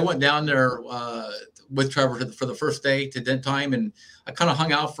stuff, but I went down there with Trevor for the first day to Dent Time, and I kind of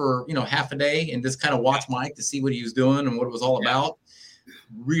hung out for half a day and just kind of watched Mike to see what he was doing and what it was all about.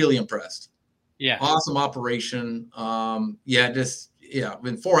 Really impressed. Yeah, awesome operation. In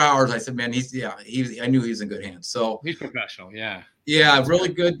 4 hours, I said, man, I knew he was in good hands. So he's professional. Yeah, really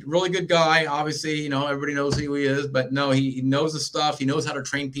good guy. Obviously, everybody knows who he is, but no, he knows the stuff. He knows how to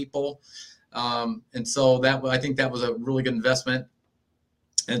train people. And so I think that was a really good investment.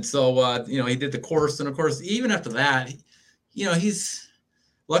 And so, he did the course, and of course, even after that, he's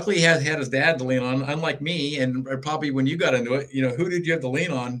luckily he had his dad to lean on, unlike me. And probably when you got into it, who did you have to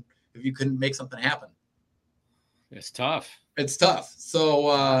lean on if you couldn't make something happen? It's tough.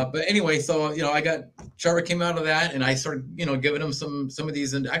 So, but anyway, I got Trevor came out of that, and I started, giving him some of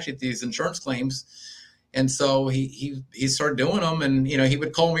these, and actually these insurance claims. And so he started doing them, and he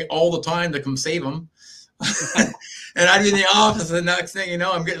would call me all the time to come save him. And I'd be in the office, and the next thing you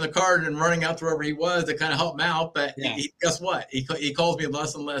know, I'm getting the card and running out to wherever he was to kind of help him out. But guess what? He calls me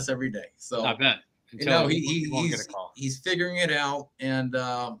less and less every day. So I bet. He's figuring it out, and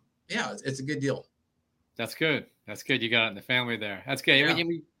it's a good deal. That's good. You got it in the family there. That's good. Yeah.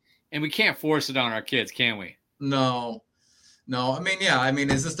 And we can't force it on our kids, can we? No.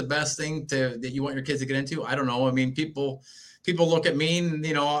 Is this the best thing that you want your kids to get into? I don't know. I mean, people look at me and,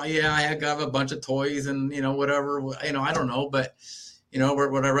 I have a bunch of toys and, whatever, I don't know. But, You know,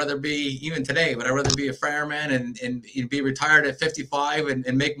 would I rather be, even today, would I rather be a fireman and be retired at 55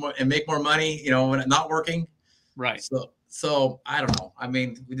 and make more money, you know, when not working? Right. So I don't know. I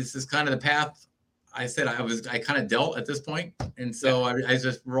mean, this is kind of the path I said I kind of dealt at this point. And so I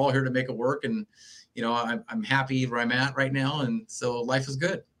just, we're all here to make it work. And, you know, I'm happy where I'm at right now. And so life is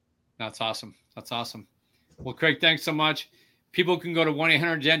good. That's awesome. That's awesome. Well, Craig, thanks so much. People can go to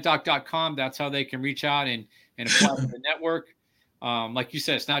 1-800-DENTDoc.com. That's how they can reach out and apply for the network. Like you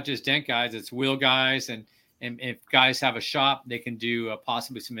said, it's not just dent guys, it's wheel guys. And if guys have a shop, they can do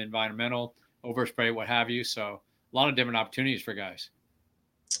possibly some environmental overspray, what have you. So a lot of different opportunities for guys.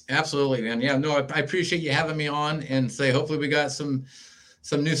 Absolutely, man. Yeah, no, I appreciate you having me on, and say hopefully we got some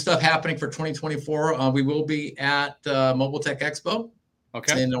new stuff happening for 2024. We will be at Mobile Tech Expo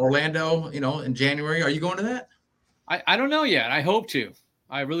in Orlando, you know, in January. Are you going to that? I don't know yet. I hope to.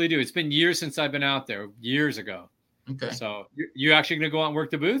 I really do. It's been years since I've been out there, years ago. Okay. So you actually going to go out and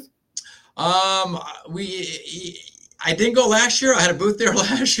work the booth? I didn't go last year. I had a booth there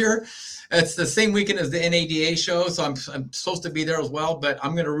last year. It's the same weekend as the NADA show, so I'm supposed to be there as well. But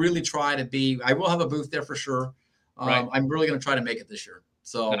I'm going to really try to be. I will have a booth there for sure. Right. I'm really going to try to make it this year.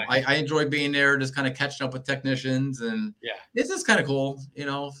 So nice. I enjoy being there, just kind of catching up with technicians, and it's just kind of cool, you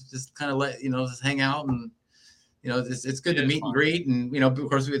know, just kind of just hang out, and you know, it's good to meet and greet, and you know, of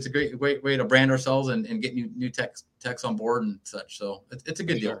course, it's a great way to brand ourselves and get new techs on board and such. So it's a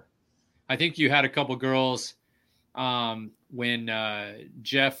good deal. I think you had a couple girls when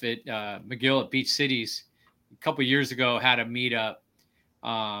Jeff at McGill at Beach Cities a couple years ago had a meetup,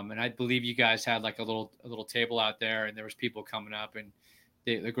 and I believe you guys had like a little table out there, and there was people coming up, and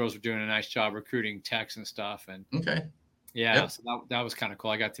the girls were doing a nice job recruiting techs and stuff. And so that was kind of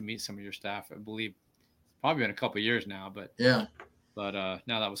cool. I got to meet some of your staff. I believe it's probably been a couple years now, but no,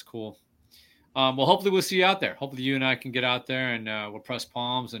 that was cool. Well, hopefully we'll see you out there. Hopefully you and I can get out there and we'll press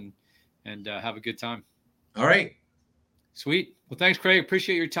palms and have a good time. All right. Sweet. Well, thanks, Craig.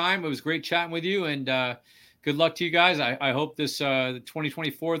 Appreciate your time. It was great chatting with you, and good luck to you guys. I hope this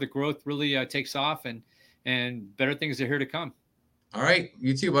 2024, the growth really takes off, and better things are here to come. All right.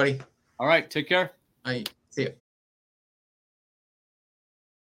 You too, buddy. All right. Take care. All right. See you.